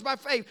in your hearts by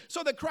faith,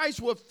 so that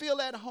Christ will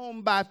feel at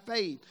home by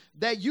faith,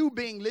 that you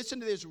being, listen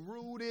to this,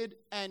 rooted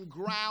and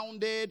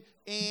grounded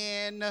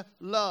in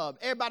love.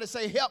 Everybody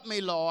say, help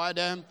me, Lord,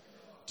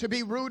 to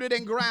be rooted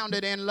and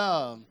grounded in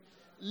love.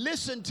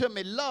 Listen to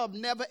me, love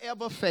never,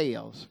 ever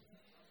fails.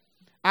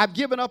 I've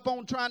given up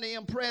on trying to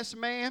impress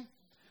man.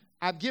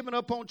 I've given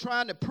up on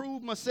trying to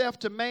prove myself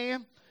to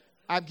man.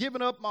 I've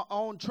given up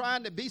on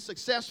trying to be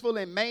successful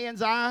in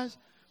man's eyes.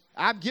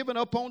 I've given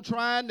up on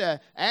trying to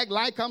act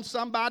like I'm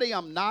somebody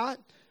I'm not.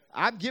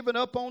 I've given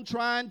up on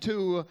trying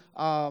to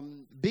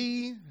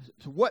be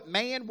what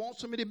man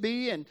wants me to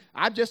be, and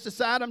I've just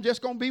decided I'm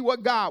just going to be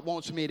what God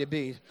wants me to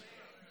be.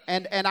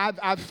 And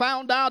I've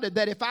found out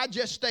that if I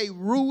just stay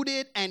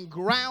rooted and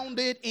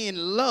grounded in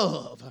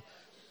love,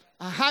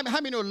 how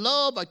many know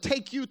love will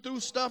take you through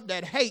stuff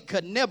that hate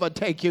could never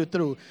take you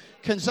through?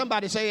 Can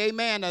somebody say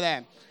amen to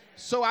that?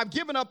 So I've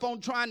given up on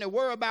trying to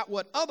worry about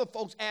what other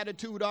folks'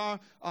 attitude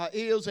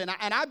is. And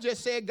I've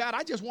just said, God,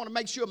 I just want to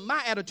make sure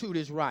my attitude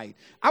is right.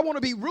 I want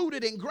to be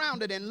rooted and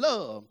grounded in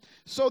love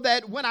so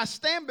that when I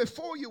stand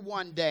before you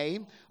one day,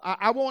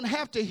 I won't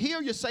have to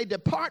hear you say,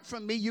 depart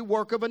from me, you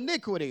work of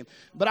iniquity.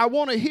 But I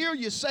want to hear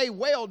you say,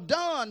 well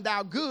done,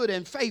 thou good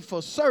and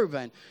faithful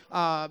servant.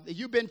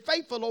 You've been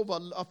faithful over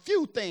a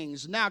few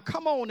things. Now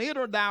come on,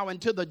 enter thou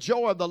into the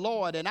joy of the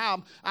Lord, and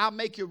I'll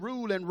make you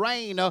rule and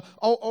reign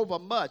over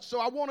much.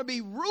 So I want to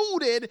be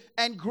rooted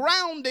and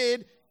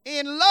grounded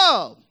in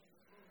love.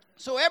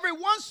 So every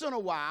once in a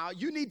while,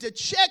 you need to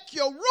check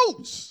your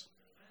roots.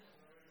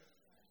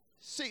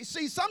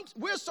 See,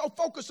 we're so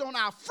focused on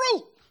our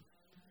fruit,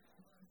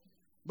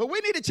 but we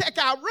need to check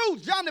our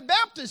roots. John the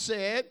Baptist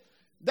said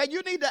that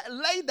you need to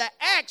lay the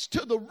axe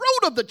to the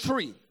root of the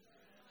tree.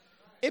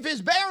 If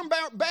it's bearing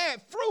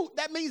bad fruit,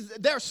 that means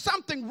there's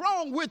something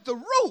wrong with the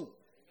root.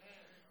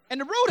 And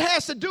the root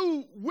has to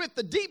do with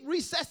the deep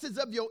recesses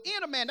of your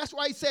inner man. That's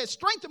why he says,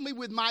 strengthen me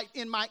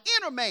in my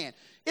inner man.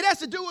 It has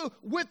to do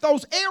with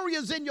those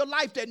areas in your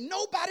life that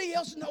nobody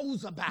else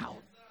knows about.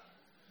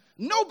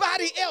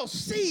 Nobody else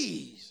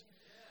sees.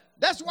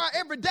 That's why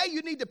every day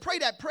you need to pray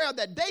that prayer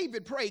that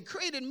David prayed,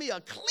 create in me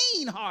a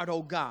clean heart,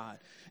 O God,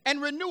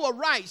 and renew a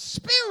right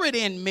spirit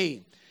in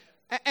me.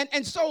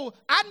 And so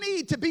I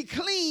need to be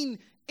clean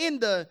in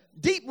the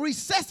deep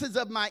recesses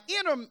of my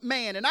inner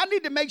man. And I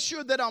need to make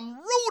sure that I'm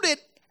rooted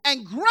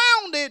and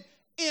grounded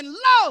in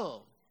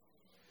love.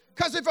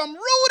 Because if I'm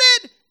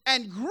rooted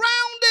and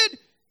grounded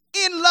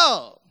in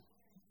love,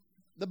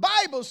 the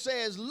Bible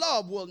says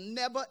love will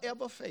never,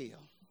 ever fail.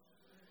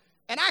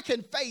 And I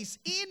can face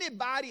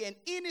anybody and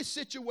any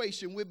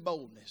situation with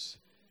boldness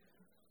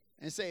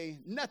and say,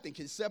 nothing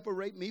can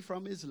separate me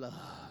from his love.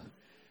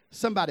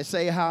 Somebody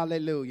say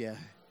hallelujah.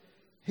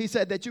 He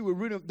said that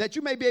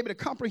you may be able to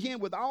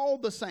comprehend with all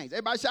the saints.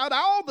 Everybody shout,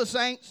 all the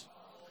saints.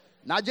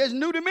 Not just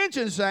New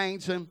Dimension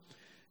saints.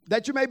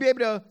 That you may be able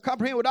to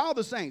comprehend with all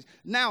the saints.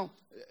 Now,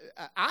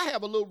 I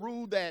have a little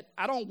rule that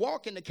I don't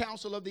walk in the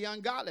counsel of the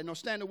ungodly, nor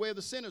stand in the way of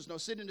the sinners, nor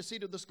sit in the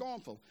seat of the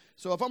scornful.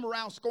 So if I'm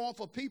around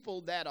scornful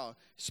people that are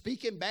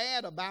speaking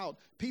bad about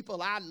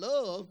people I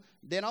love,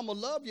 then I'm going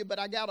to love you, but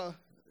I got to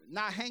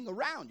not hang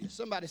around you.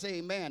 Somebody say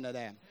amen to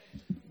that.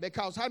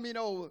 Because how many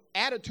know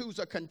attitudes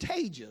are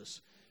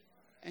contagious?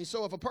 And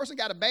so if a person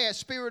got a bad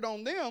spirit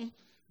on them,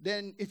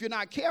 then if you're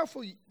not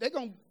careful, they're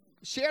going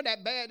to share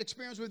that bad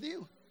experience with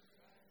you.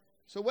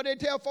 So what they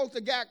tell folks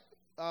that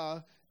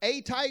got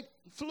A-type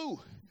flu,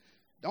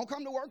 don't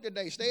come to work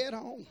today, stay at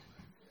home.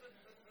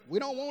 We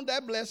don't want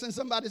that blessing.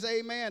 Somebody say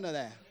amen to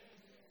that.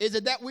 Is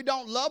it that we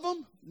don't love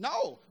them?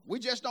 No, we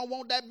just don't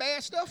want that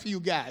bad stuff for you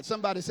guys.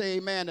 Somebody say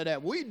amen to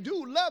that. We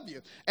do love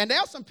you. And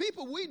there's some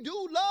people we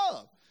do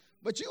love,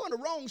 but you're in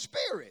the wrong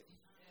spirit.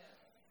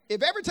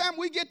 If every time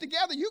we get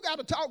together, you got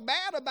to talk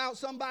bad about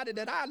somebody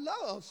that I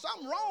love,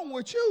 something wrong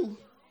with you.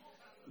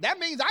 That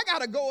means I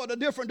got to go in a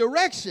different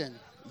direction.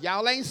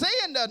 Y'all ain't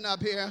saying nothing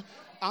up here.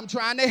 I'm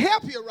trying to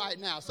help you right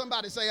now.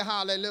 Somebody say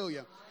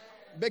hallelujah.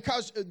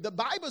 Because the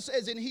Bible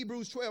says in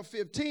Hebrews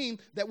 12:15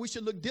 that we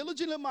should look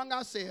diligently among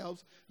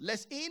ourselves,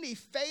 lest any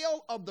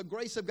fail of the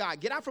grace of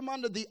God. Get out from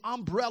under the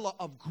umbrella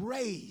of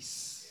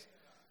grace.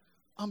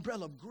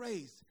 Umbrella of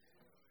grace.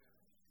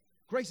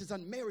 Grace is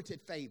unmerited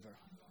favor.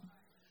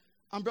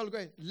 Umbrella of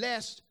grace.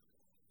 Lest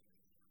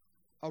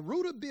a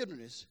root of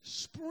bitterness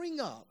spring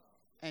up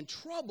and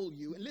trouble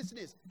you, and listen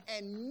to this,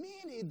 and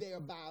many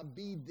thereby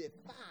be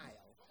defiled.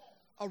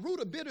 A root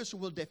of bitterness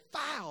will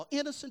defile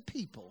innocent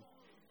people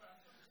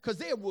because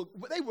they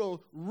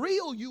will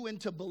reel you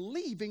into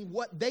believing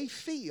what they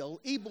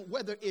feel, even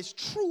whether it's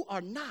true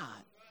or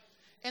not.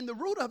 And the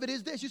root of it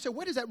is this. You say,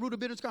 where does that root of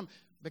bitterness come?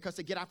 Because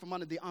they get out from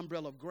under the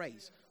umbrella of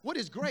grace. What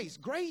is grace?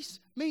 Grace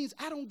means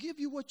I don't give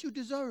you what you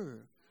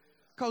deserve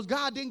because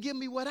God didn't give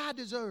me what I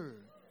deserve.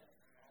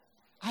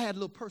 I had a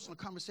little personal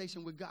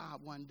conversation with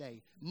God one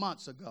day,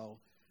 months ago.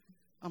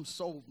 I'm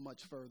so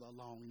much further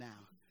along now.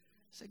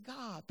 I said,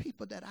 God,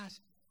 people that I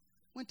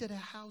went to their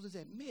houses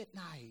at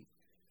midnight.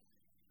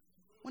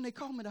 When they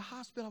called me to the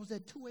hospital, I was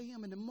at 2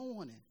 a.m. in the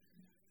morning.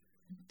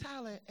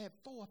 Tyler, at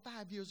 4 or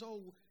 5 years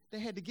old, they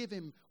had to give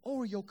him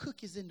Oreo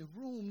cookies in the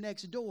room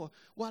next door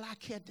while I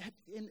kept,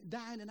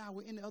 Diane and I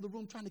were in the other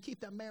room trying to keep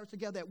that marriage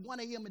together at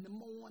 1 a.m. in the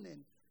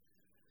morning.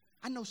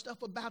 I know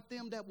stuff about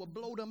them that will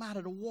blow them out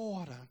of the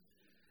water.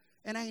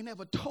 And I ain't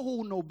never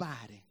told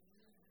nobody.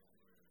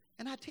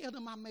 And I tell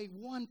them I made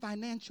one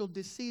financial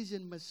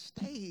decision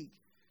mistake.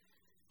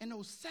 And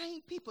those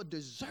same people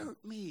desert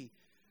me.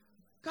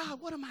 God,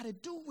 what am I to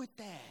do with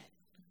that?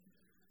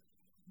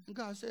 And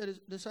God said, it's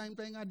the same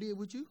thing I did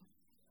with you.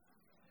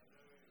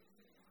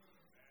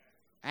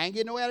 I ain't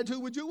getting no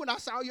attitude with you when I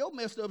saw your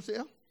messed up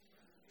self.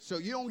 So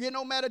you don't get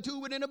no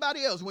attitude with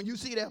anybody else when you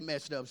see that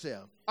messed up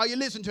self. Are you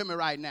listening to me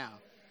right now?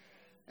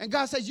 And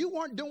God says, you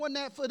weren't doing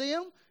that for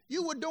them.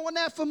 You were doing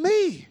that for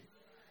me.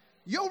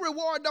 Your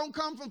reward don't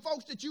come from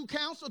folks that you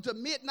counsel to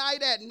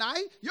midnight at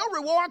night. Your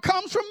reward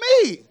comes from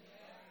me.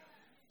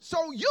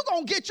 So you're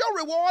going to get your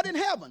reward in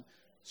heaven.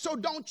 So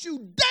don't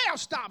you dare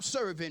stop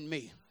serving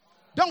me.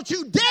 Don't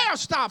you dare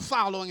stop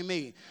following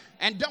me.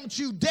 And don't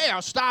you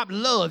dare stop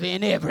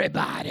loving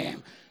everybody.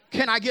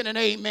 Can I get an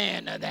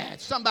amen to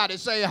that? Somebody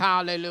say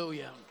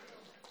hallelujah.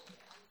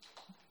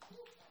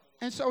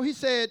 And so he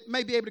said,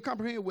 may be able to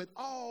comprehend with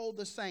all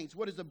the saints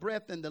what is the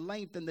breadth and the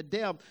length and the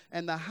depth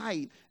and the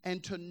height,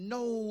 and to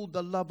know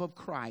the love of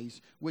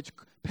Christ, which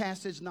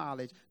passes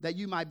knowledge, that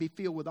you might be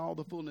filled with all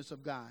the fullness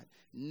of God.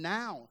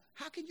 Now,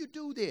 how can you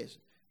do this?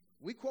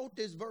 We quote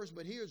this verse,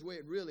 but here's where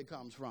it really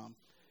comes from.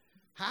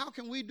 How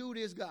can we do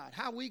this, God?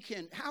 How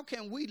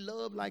can we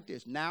love like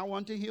this? Now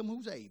unto him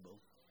who's able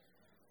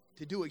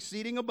to do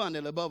exceeding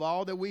abundantly above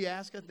all that we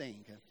ask or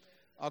think,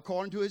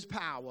 according to his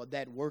power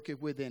that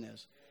worketh within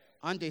us.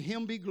 Unto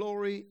him be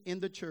glory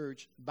in the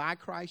church by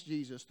Christ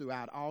Jesus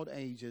throughout all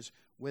ages,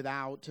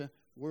 without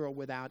world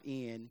without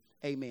end.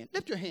 Amen.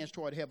 Lift your hands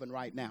toward heaven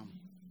right now.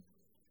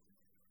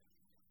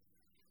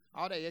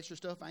 All that extra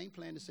stuff, I ain't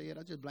planning to say it.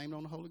 I just blame it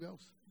on the Holy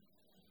Ghost.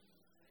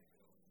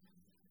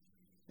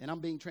 And I'm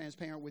being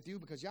transparent with you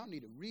because y'all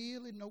need to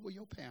really know where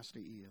your pastor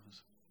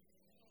is.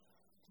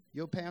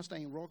 Your pastor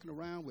ain't walking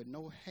around with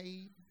no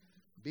hate,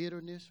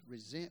 bitterness,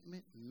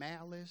 resentment,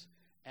 malice,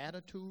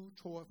 attitude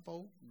toward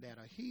folk that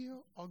are here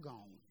or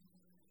gone.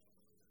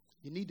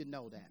 You need to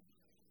know that.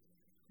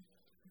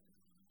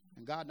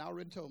 And God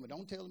already told me,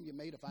 don't tell them you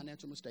made a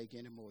financial mistake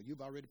anymore.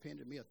 You've already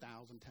pinned me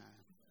 1,000 times.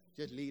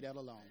 Just leave that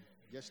alone.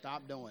 Just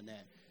stop doing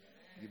that.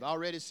 You've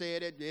already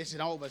said it. It's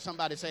over.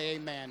 Somebody say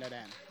amen to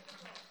that.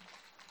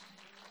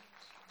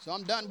 So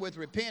I'm done with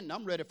repenting.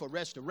 I'm ready for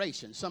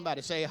restoration.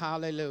 Somebody say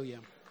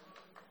hallelujah.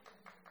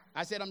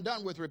 I said I'm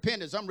done with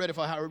repentance. I'm ready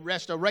for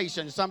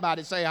restoration.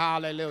 Somebody say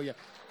hallelujah.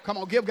 Come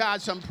on, give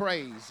God some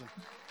praise.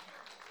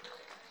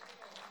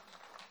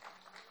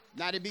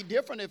 Now, it'd be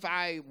different if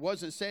I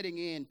wasn't setting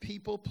in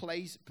people,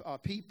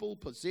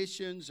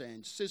 positions,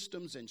 and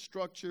systems and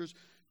structures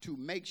to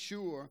make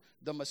sure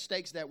the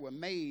mistakes that were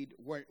made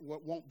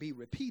won't be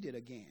repeated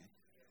again.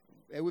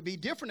 It would be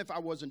different if I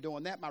wasn't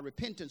doing that. My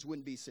repentance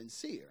wouldn't be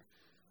sincere.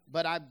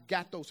 But I've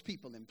got those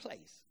people in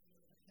place,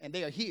 and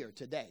they are here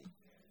today.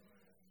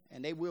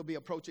 And they will be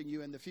approaching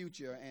you in the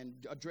future and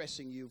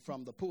addressing you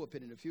from the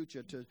pulpit in the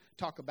future to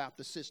talk about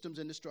the systems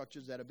and the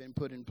structures that have been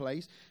put in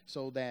place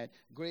so that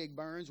Greg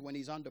Burns, when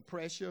he's under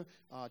pressure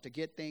to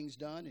get things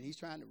done and he's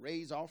trying to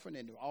raise offering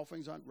and the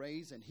offerings aren't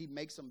raised and he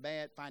makes some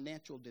bad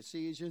financial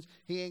decisions,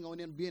 he ain't going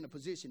to be in a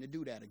position to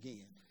do that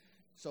again.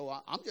 So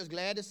I'm just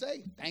glad to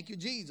say, thank you,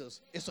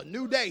 Jesus. It's a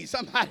new day.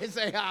 Somebody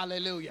say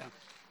hallelujah.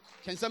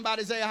 Can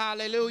somebody say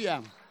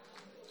hallelujah?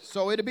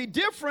 So it'd be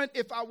different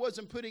if I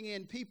wasn't putting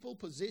in people,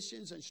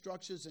 positions, and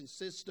structures and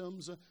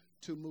systems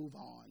to move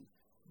on.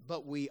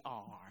 But we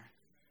are.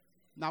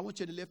 Now I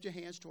want you to lift your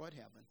hands toward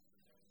heaven.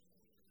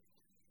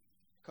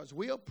 Because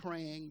we are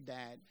praying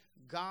that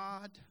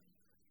God's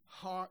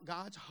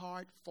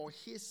heart for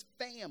his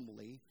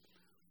family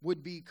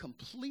would be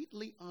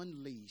completely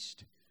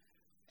unleashed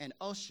and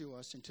usher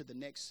us into the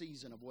next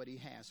season of what he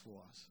has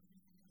for us.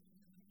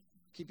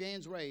 Keep your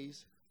hands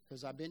raised.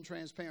 Because I've been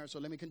transparent, so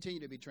let me continue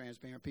to be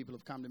transparent. People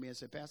have come to me and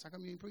said, Pastor, how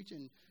come you ain't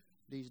preaching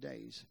these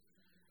days?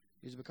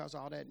 Is it because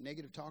of all that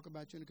negative talk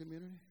about you in the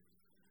community?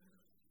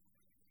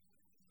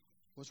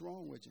 What's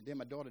wrong with you? Then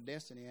my daughter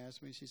Destiny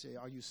asked me, she said,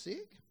 are you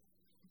sick?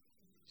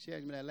 She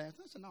asked me that last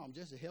time. I said, no, I'm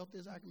just as healthy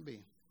as I can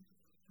be.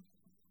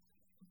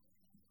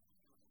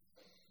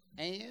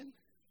 And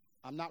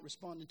I'm not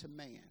responding to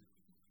man.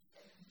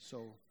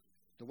 So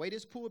the way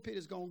this pulpit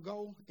is going to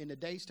go in the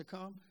days to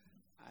come,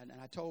 and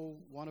I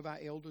told one of our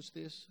elders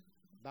this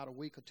about a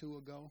week or two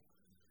ago,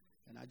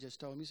 and I just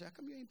told him, he said, how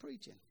come you ain't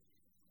preaching?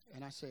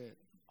 And I said,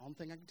 only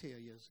thing I can tell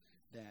you is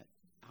that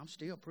I'm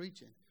still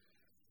preaching,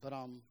 but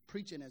I'm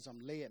preaching as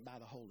I'm led by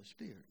the Holy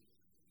Spirit.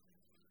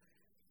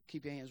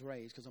 Keep your hands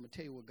raised, because I'm going to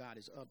tell you what God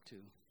is up to.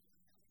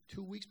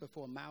 2 weeks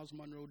before Miles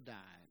Monroe died,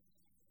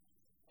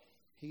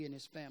 he and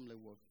his family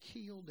were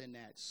killed in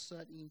that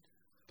sudden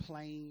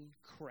plane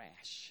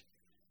crash.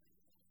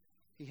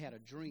 He had a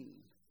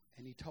dream,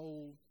 and he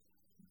told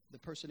the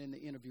person in the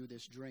interview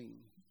this dream.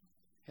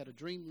 Had a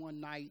dream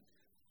one night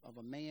of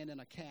a man in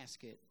a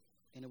casket,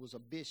 and it was a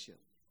bishop.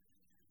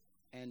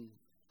 And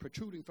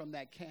protruding from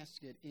that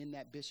casket in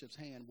that bishop's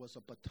hand was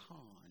a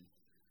baton.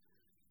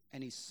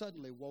 And he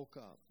suddenly woke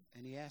up,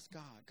 and he asked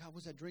God,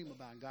 what's that dream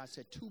about? And God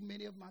said, too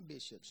many of my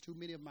bishops, too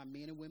many of my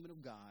men and women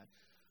of God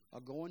are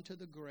going to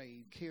the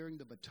grave carrying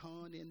the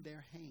baton in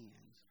their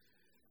hands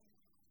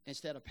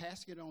instead of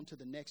passing it on to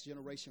the next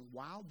generation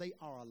while they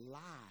are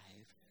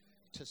alive,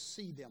 to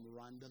see them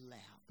run the lap.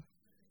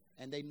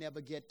 and they never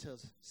get to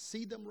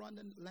see them run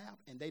the lap,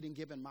 and they didn't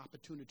give them an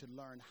opportunity to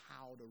learn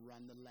how to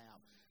run the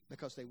lap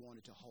because they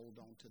wanted to hold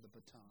on to the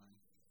baton.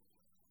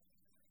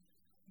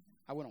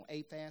 I went on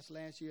 8 fasts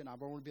last year, and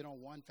I've only been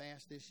on 1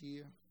 fast this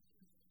year.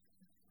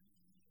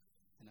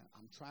 And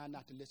I'm trying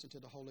not to listen to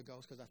the Holy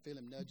Ghost because I feel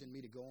him nudging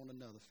me to go on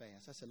another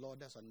fast. I said,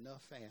 Lord, that's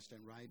enough fasting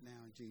right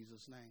now in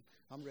Jesus' name.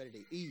 I'm ready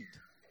to eat.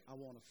 I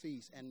want to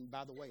feast. And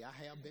by the way, I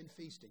have been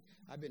feasting.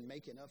 I've been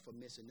making up for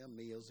missing them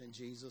meals in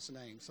Jesus'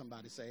 name.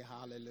 Somebody say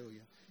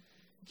hallelujah.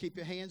 Keep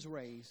your hands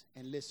raised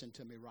and listen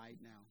to me right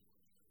now.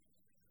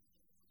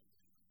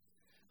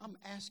 I'm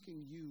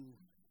asking you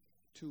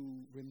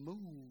to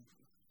remove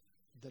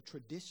the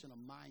traditional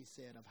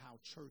mindset of how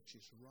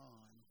churches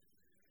run.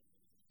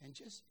 And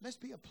just let's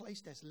be a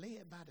place that's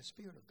led by the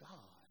Spirit of God.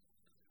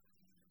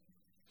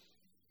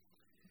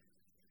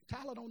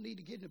 Tyler don't need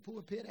to get in the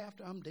pulpit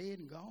after I'm dead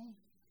and gone.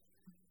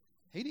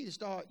 He need to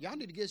start, y'all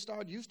need to get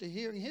started used to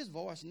hearing his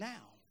voice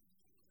now.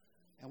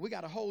 And we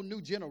got a whole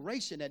new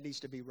generation that needs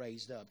to be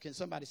raised up. Can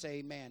somebody say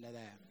amen to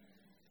that?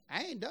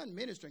 I ain't done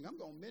ministering. I'm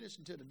going to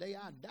minister until the day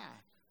I die.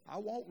 I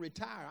won't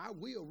retire. I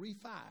will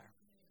refire.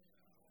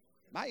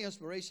 My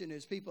inspiration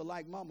is people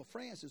like Mama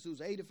Francis,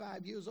 who's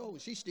 85 years old,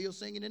 and she's still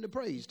singing in the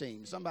praise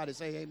team. Somebody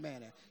say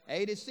amen.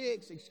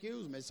 86,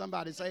 excuse me.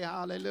 Somebody say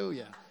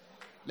hallelujah.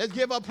 Let's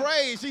give her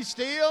praise. She's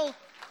still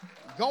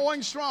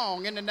going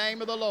strong in the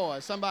name of the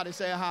Lord. Somebody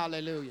say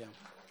hallelujah.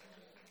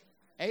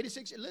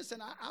 86. Listen,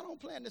 I don't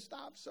plan to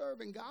stop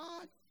serving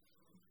God.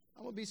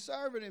 I'm going to be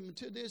serving him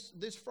until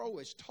this fro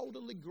is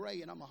totally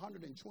gray and I'm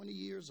 120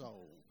 years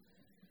old.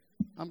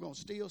 I'm going to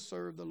still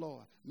serve the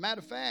Lord. Matter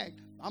of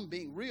fact, I'm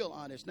being real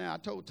honest now. I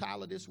told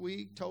Tyler this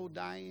week, told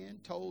Diane,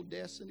 told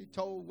Destiny,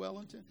 told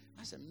Wellington.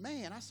 I said,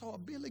 man, I saw a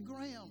Billy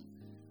Graham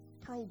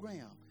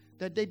program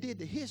that they did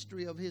the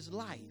history of his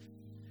life.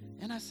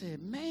 And I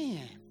said,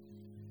 man,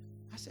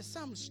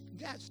 something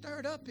got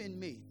stirred up in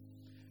me.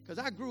 Because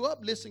I grew up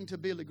listening to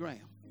Billy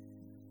Graham.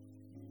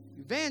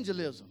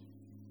 Evangelism.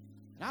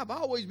 And I've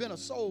always been a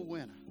soul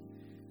winner.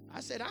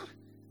 I said, I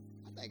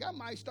think I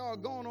might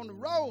start going on the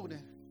road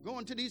and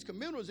going to these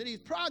communities and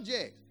these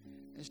projects.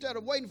 Instead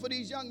of waiting for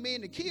these young men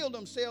to kill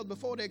themselves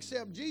before they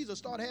accept Jesus,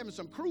 start having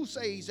some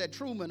crusades at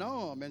Truman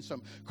Arm and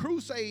some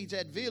crusades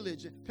at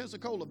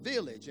Pensacola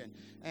Village.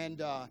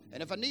 And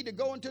if I need to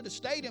go into the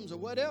stadiums or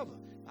whatever,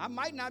 I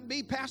might not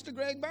be Pastor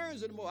Greg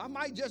Burns anymore. I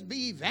might just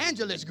be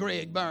Evangelist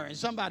Greg Burns.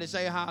 Somebody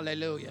say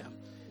hallelujah.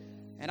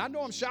 And I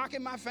know I'm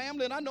shocking my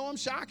family, and I know I'm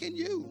shocking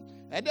you.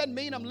 That doesn't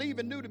mean I'm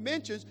leaving New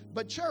Dimensions,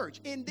 but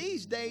church, in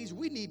these days,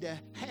 we need to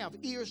have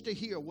ears to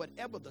hear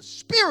whatever the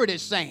Spirit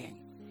is saying.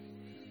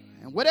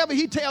 And whatever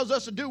he tells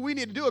us to do, we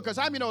need to do it, because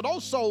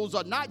those souls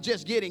are not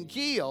just getting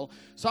killed.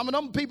 Some of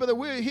them people that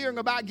we're hearing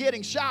about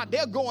getting shot,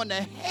 they're going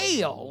to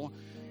hell,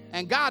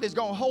 and God is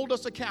going to hold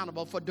us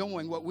accountable for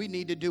doing what we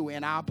need to do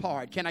in our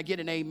part. Can I get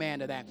an amen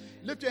to that?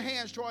 Lift your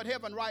hands toward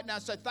heaven right now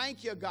and say,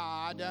 thank you,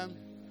 God,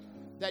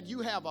 that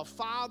you have a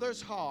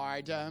father's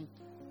heart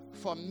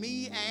for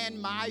me and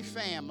my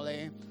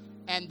family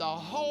and the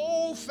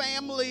whole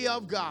family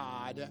of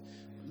God.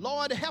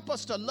 Lord, help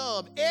us to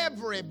love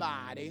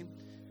everybody,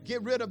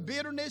 get rid of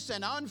bitterness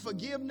and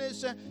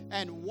unforgiveness,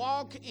 and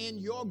walk in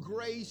your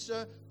grace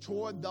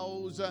toward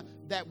those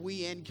that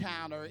we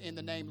encounter in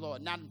the name of the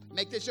Lord. Now,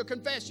 make this your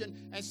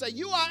confession and say,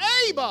 you are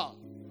able.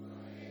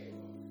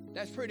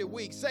 That's pretty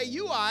weak. Say,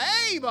 you are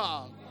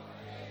able.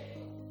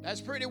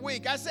 That's pretty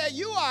weak. I said,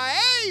 you are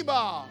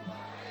able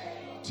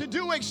to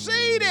do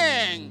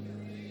exceeding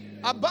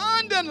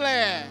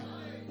abundantly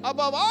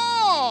above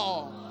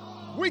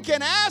all we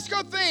can ask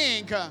or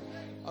think,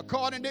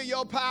 according to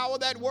your power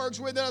that works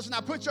with us.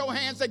 Now put your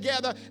hands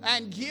together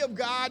and give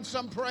God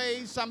some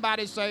praise.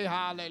 Somebody say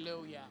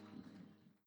hallelujah.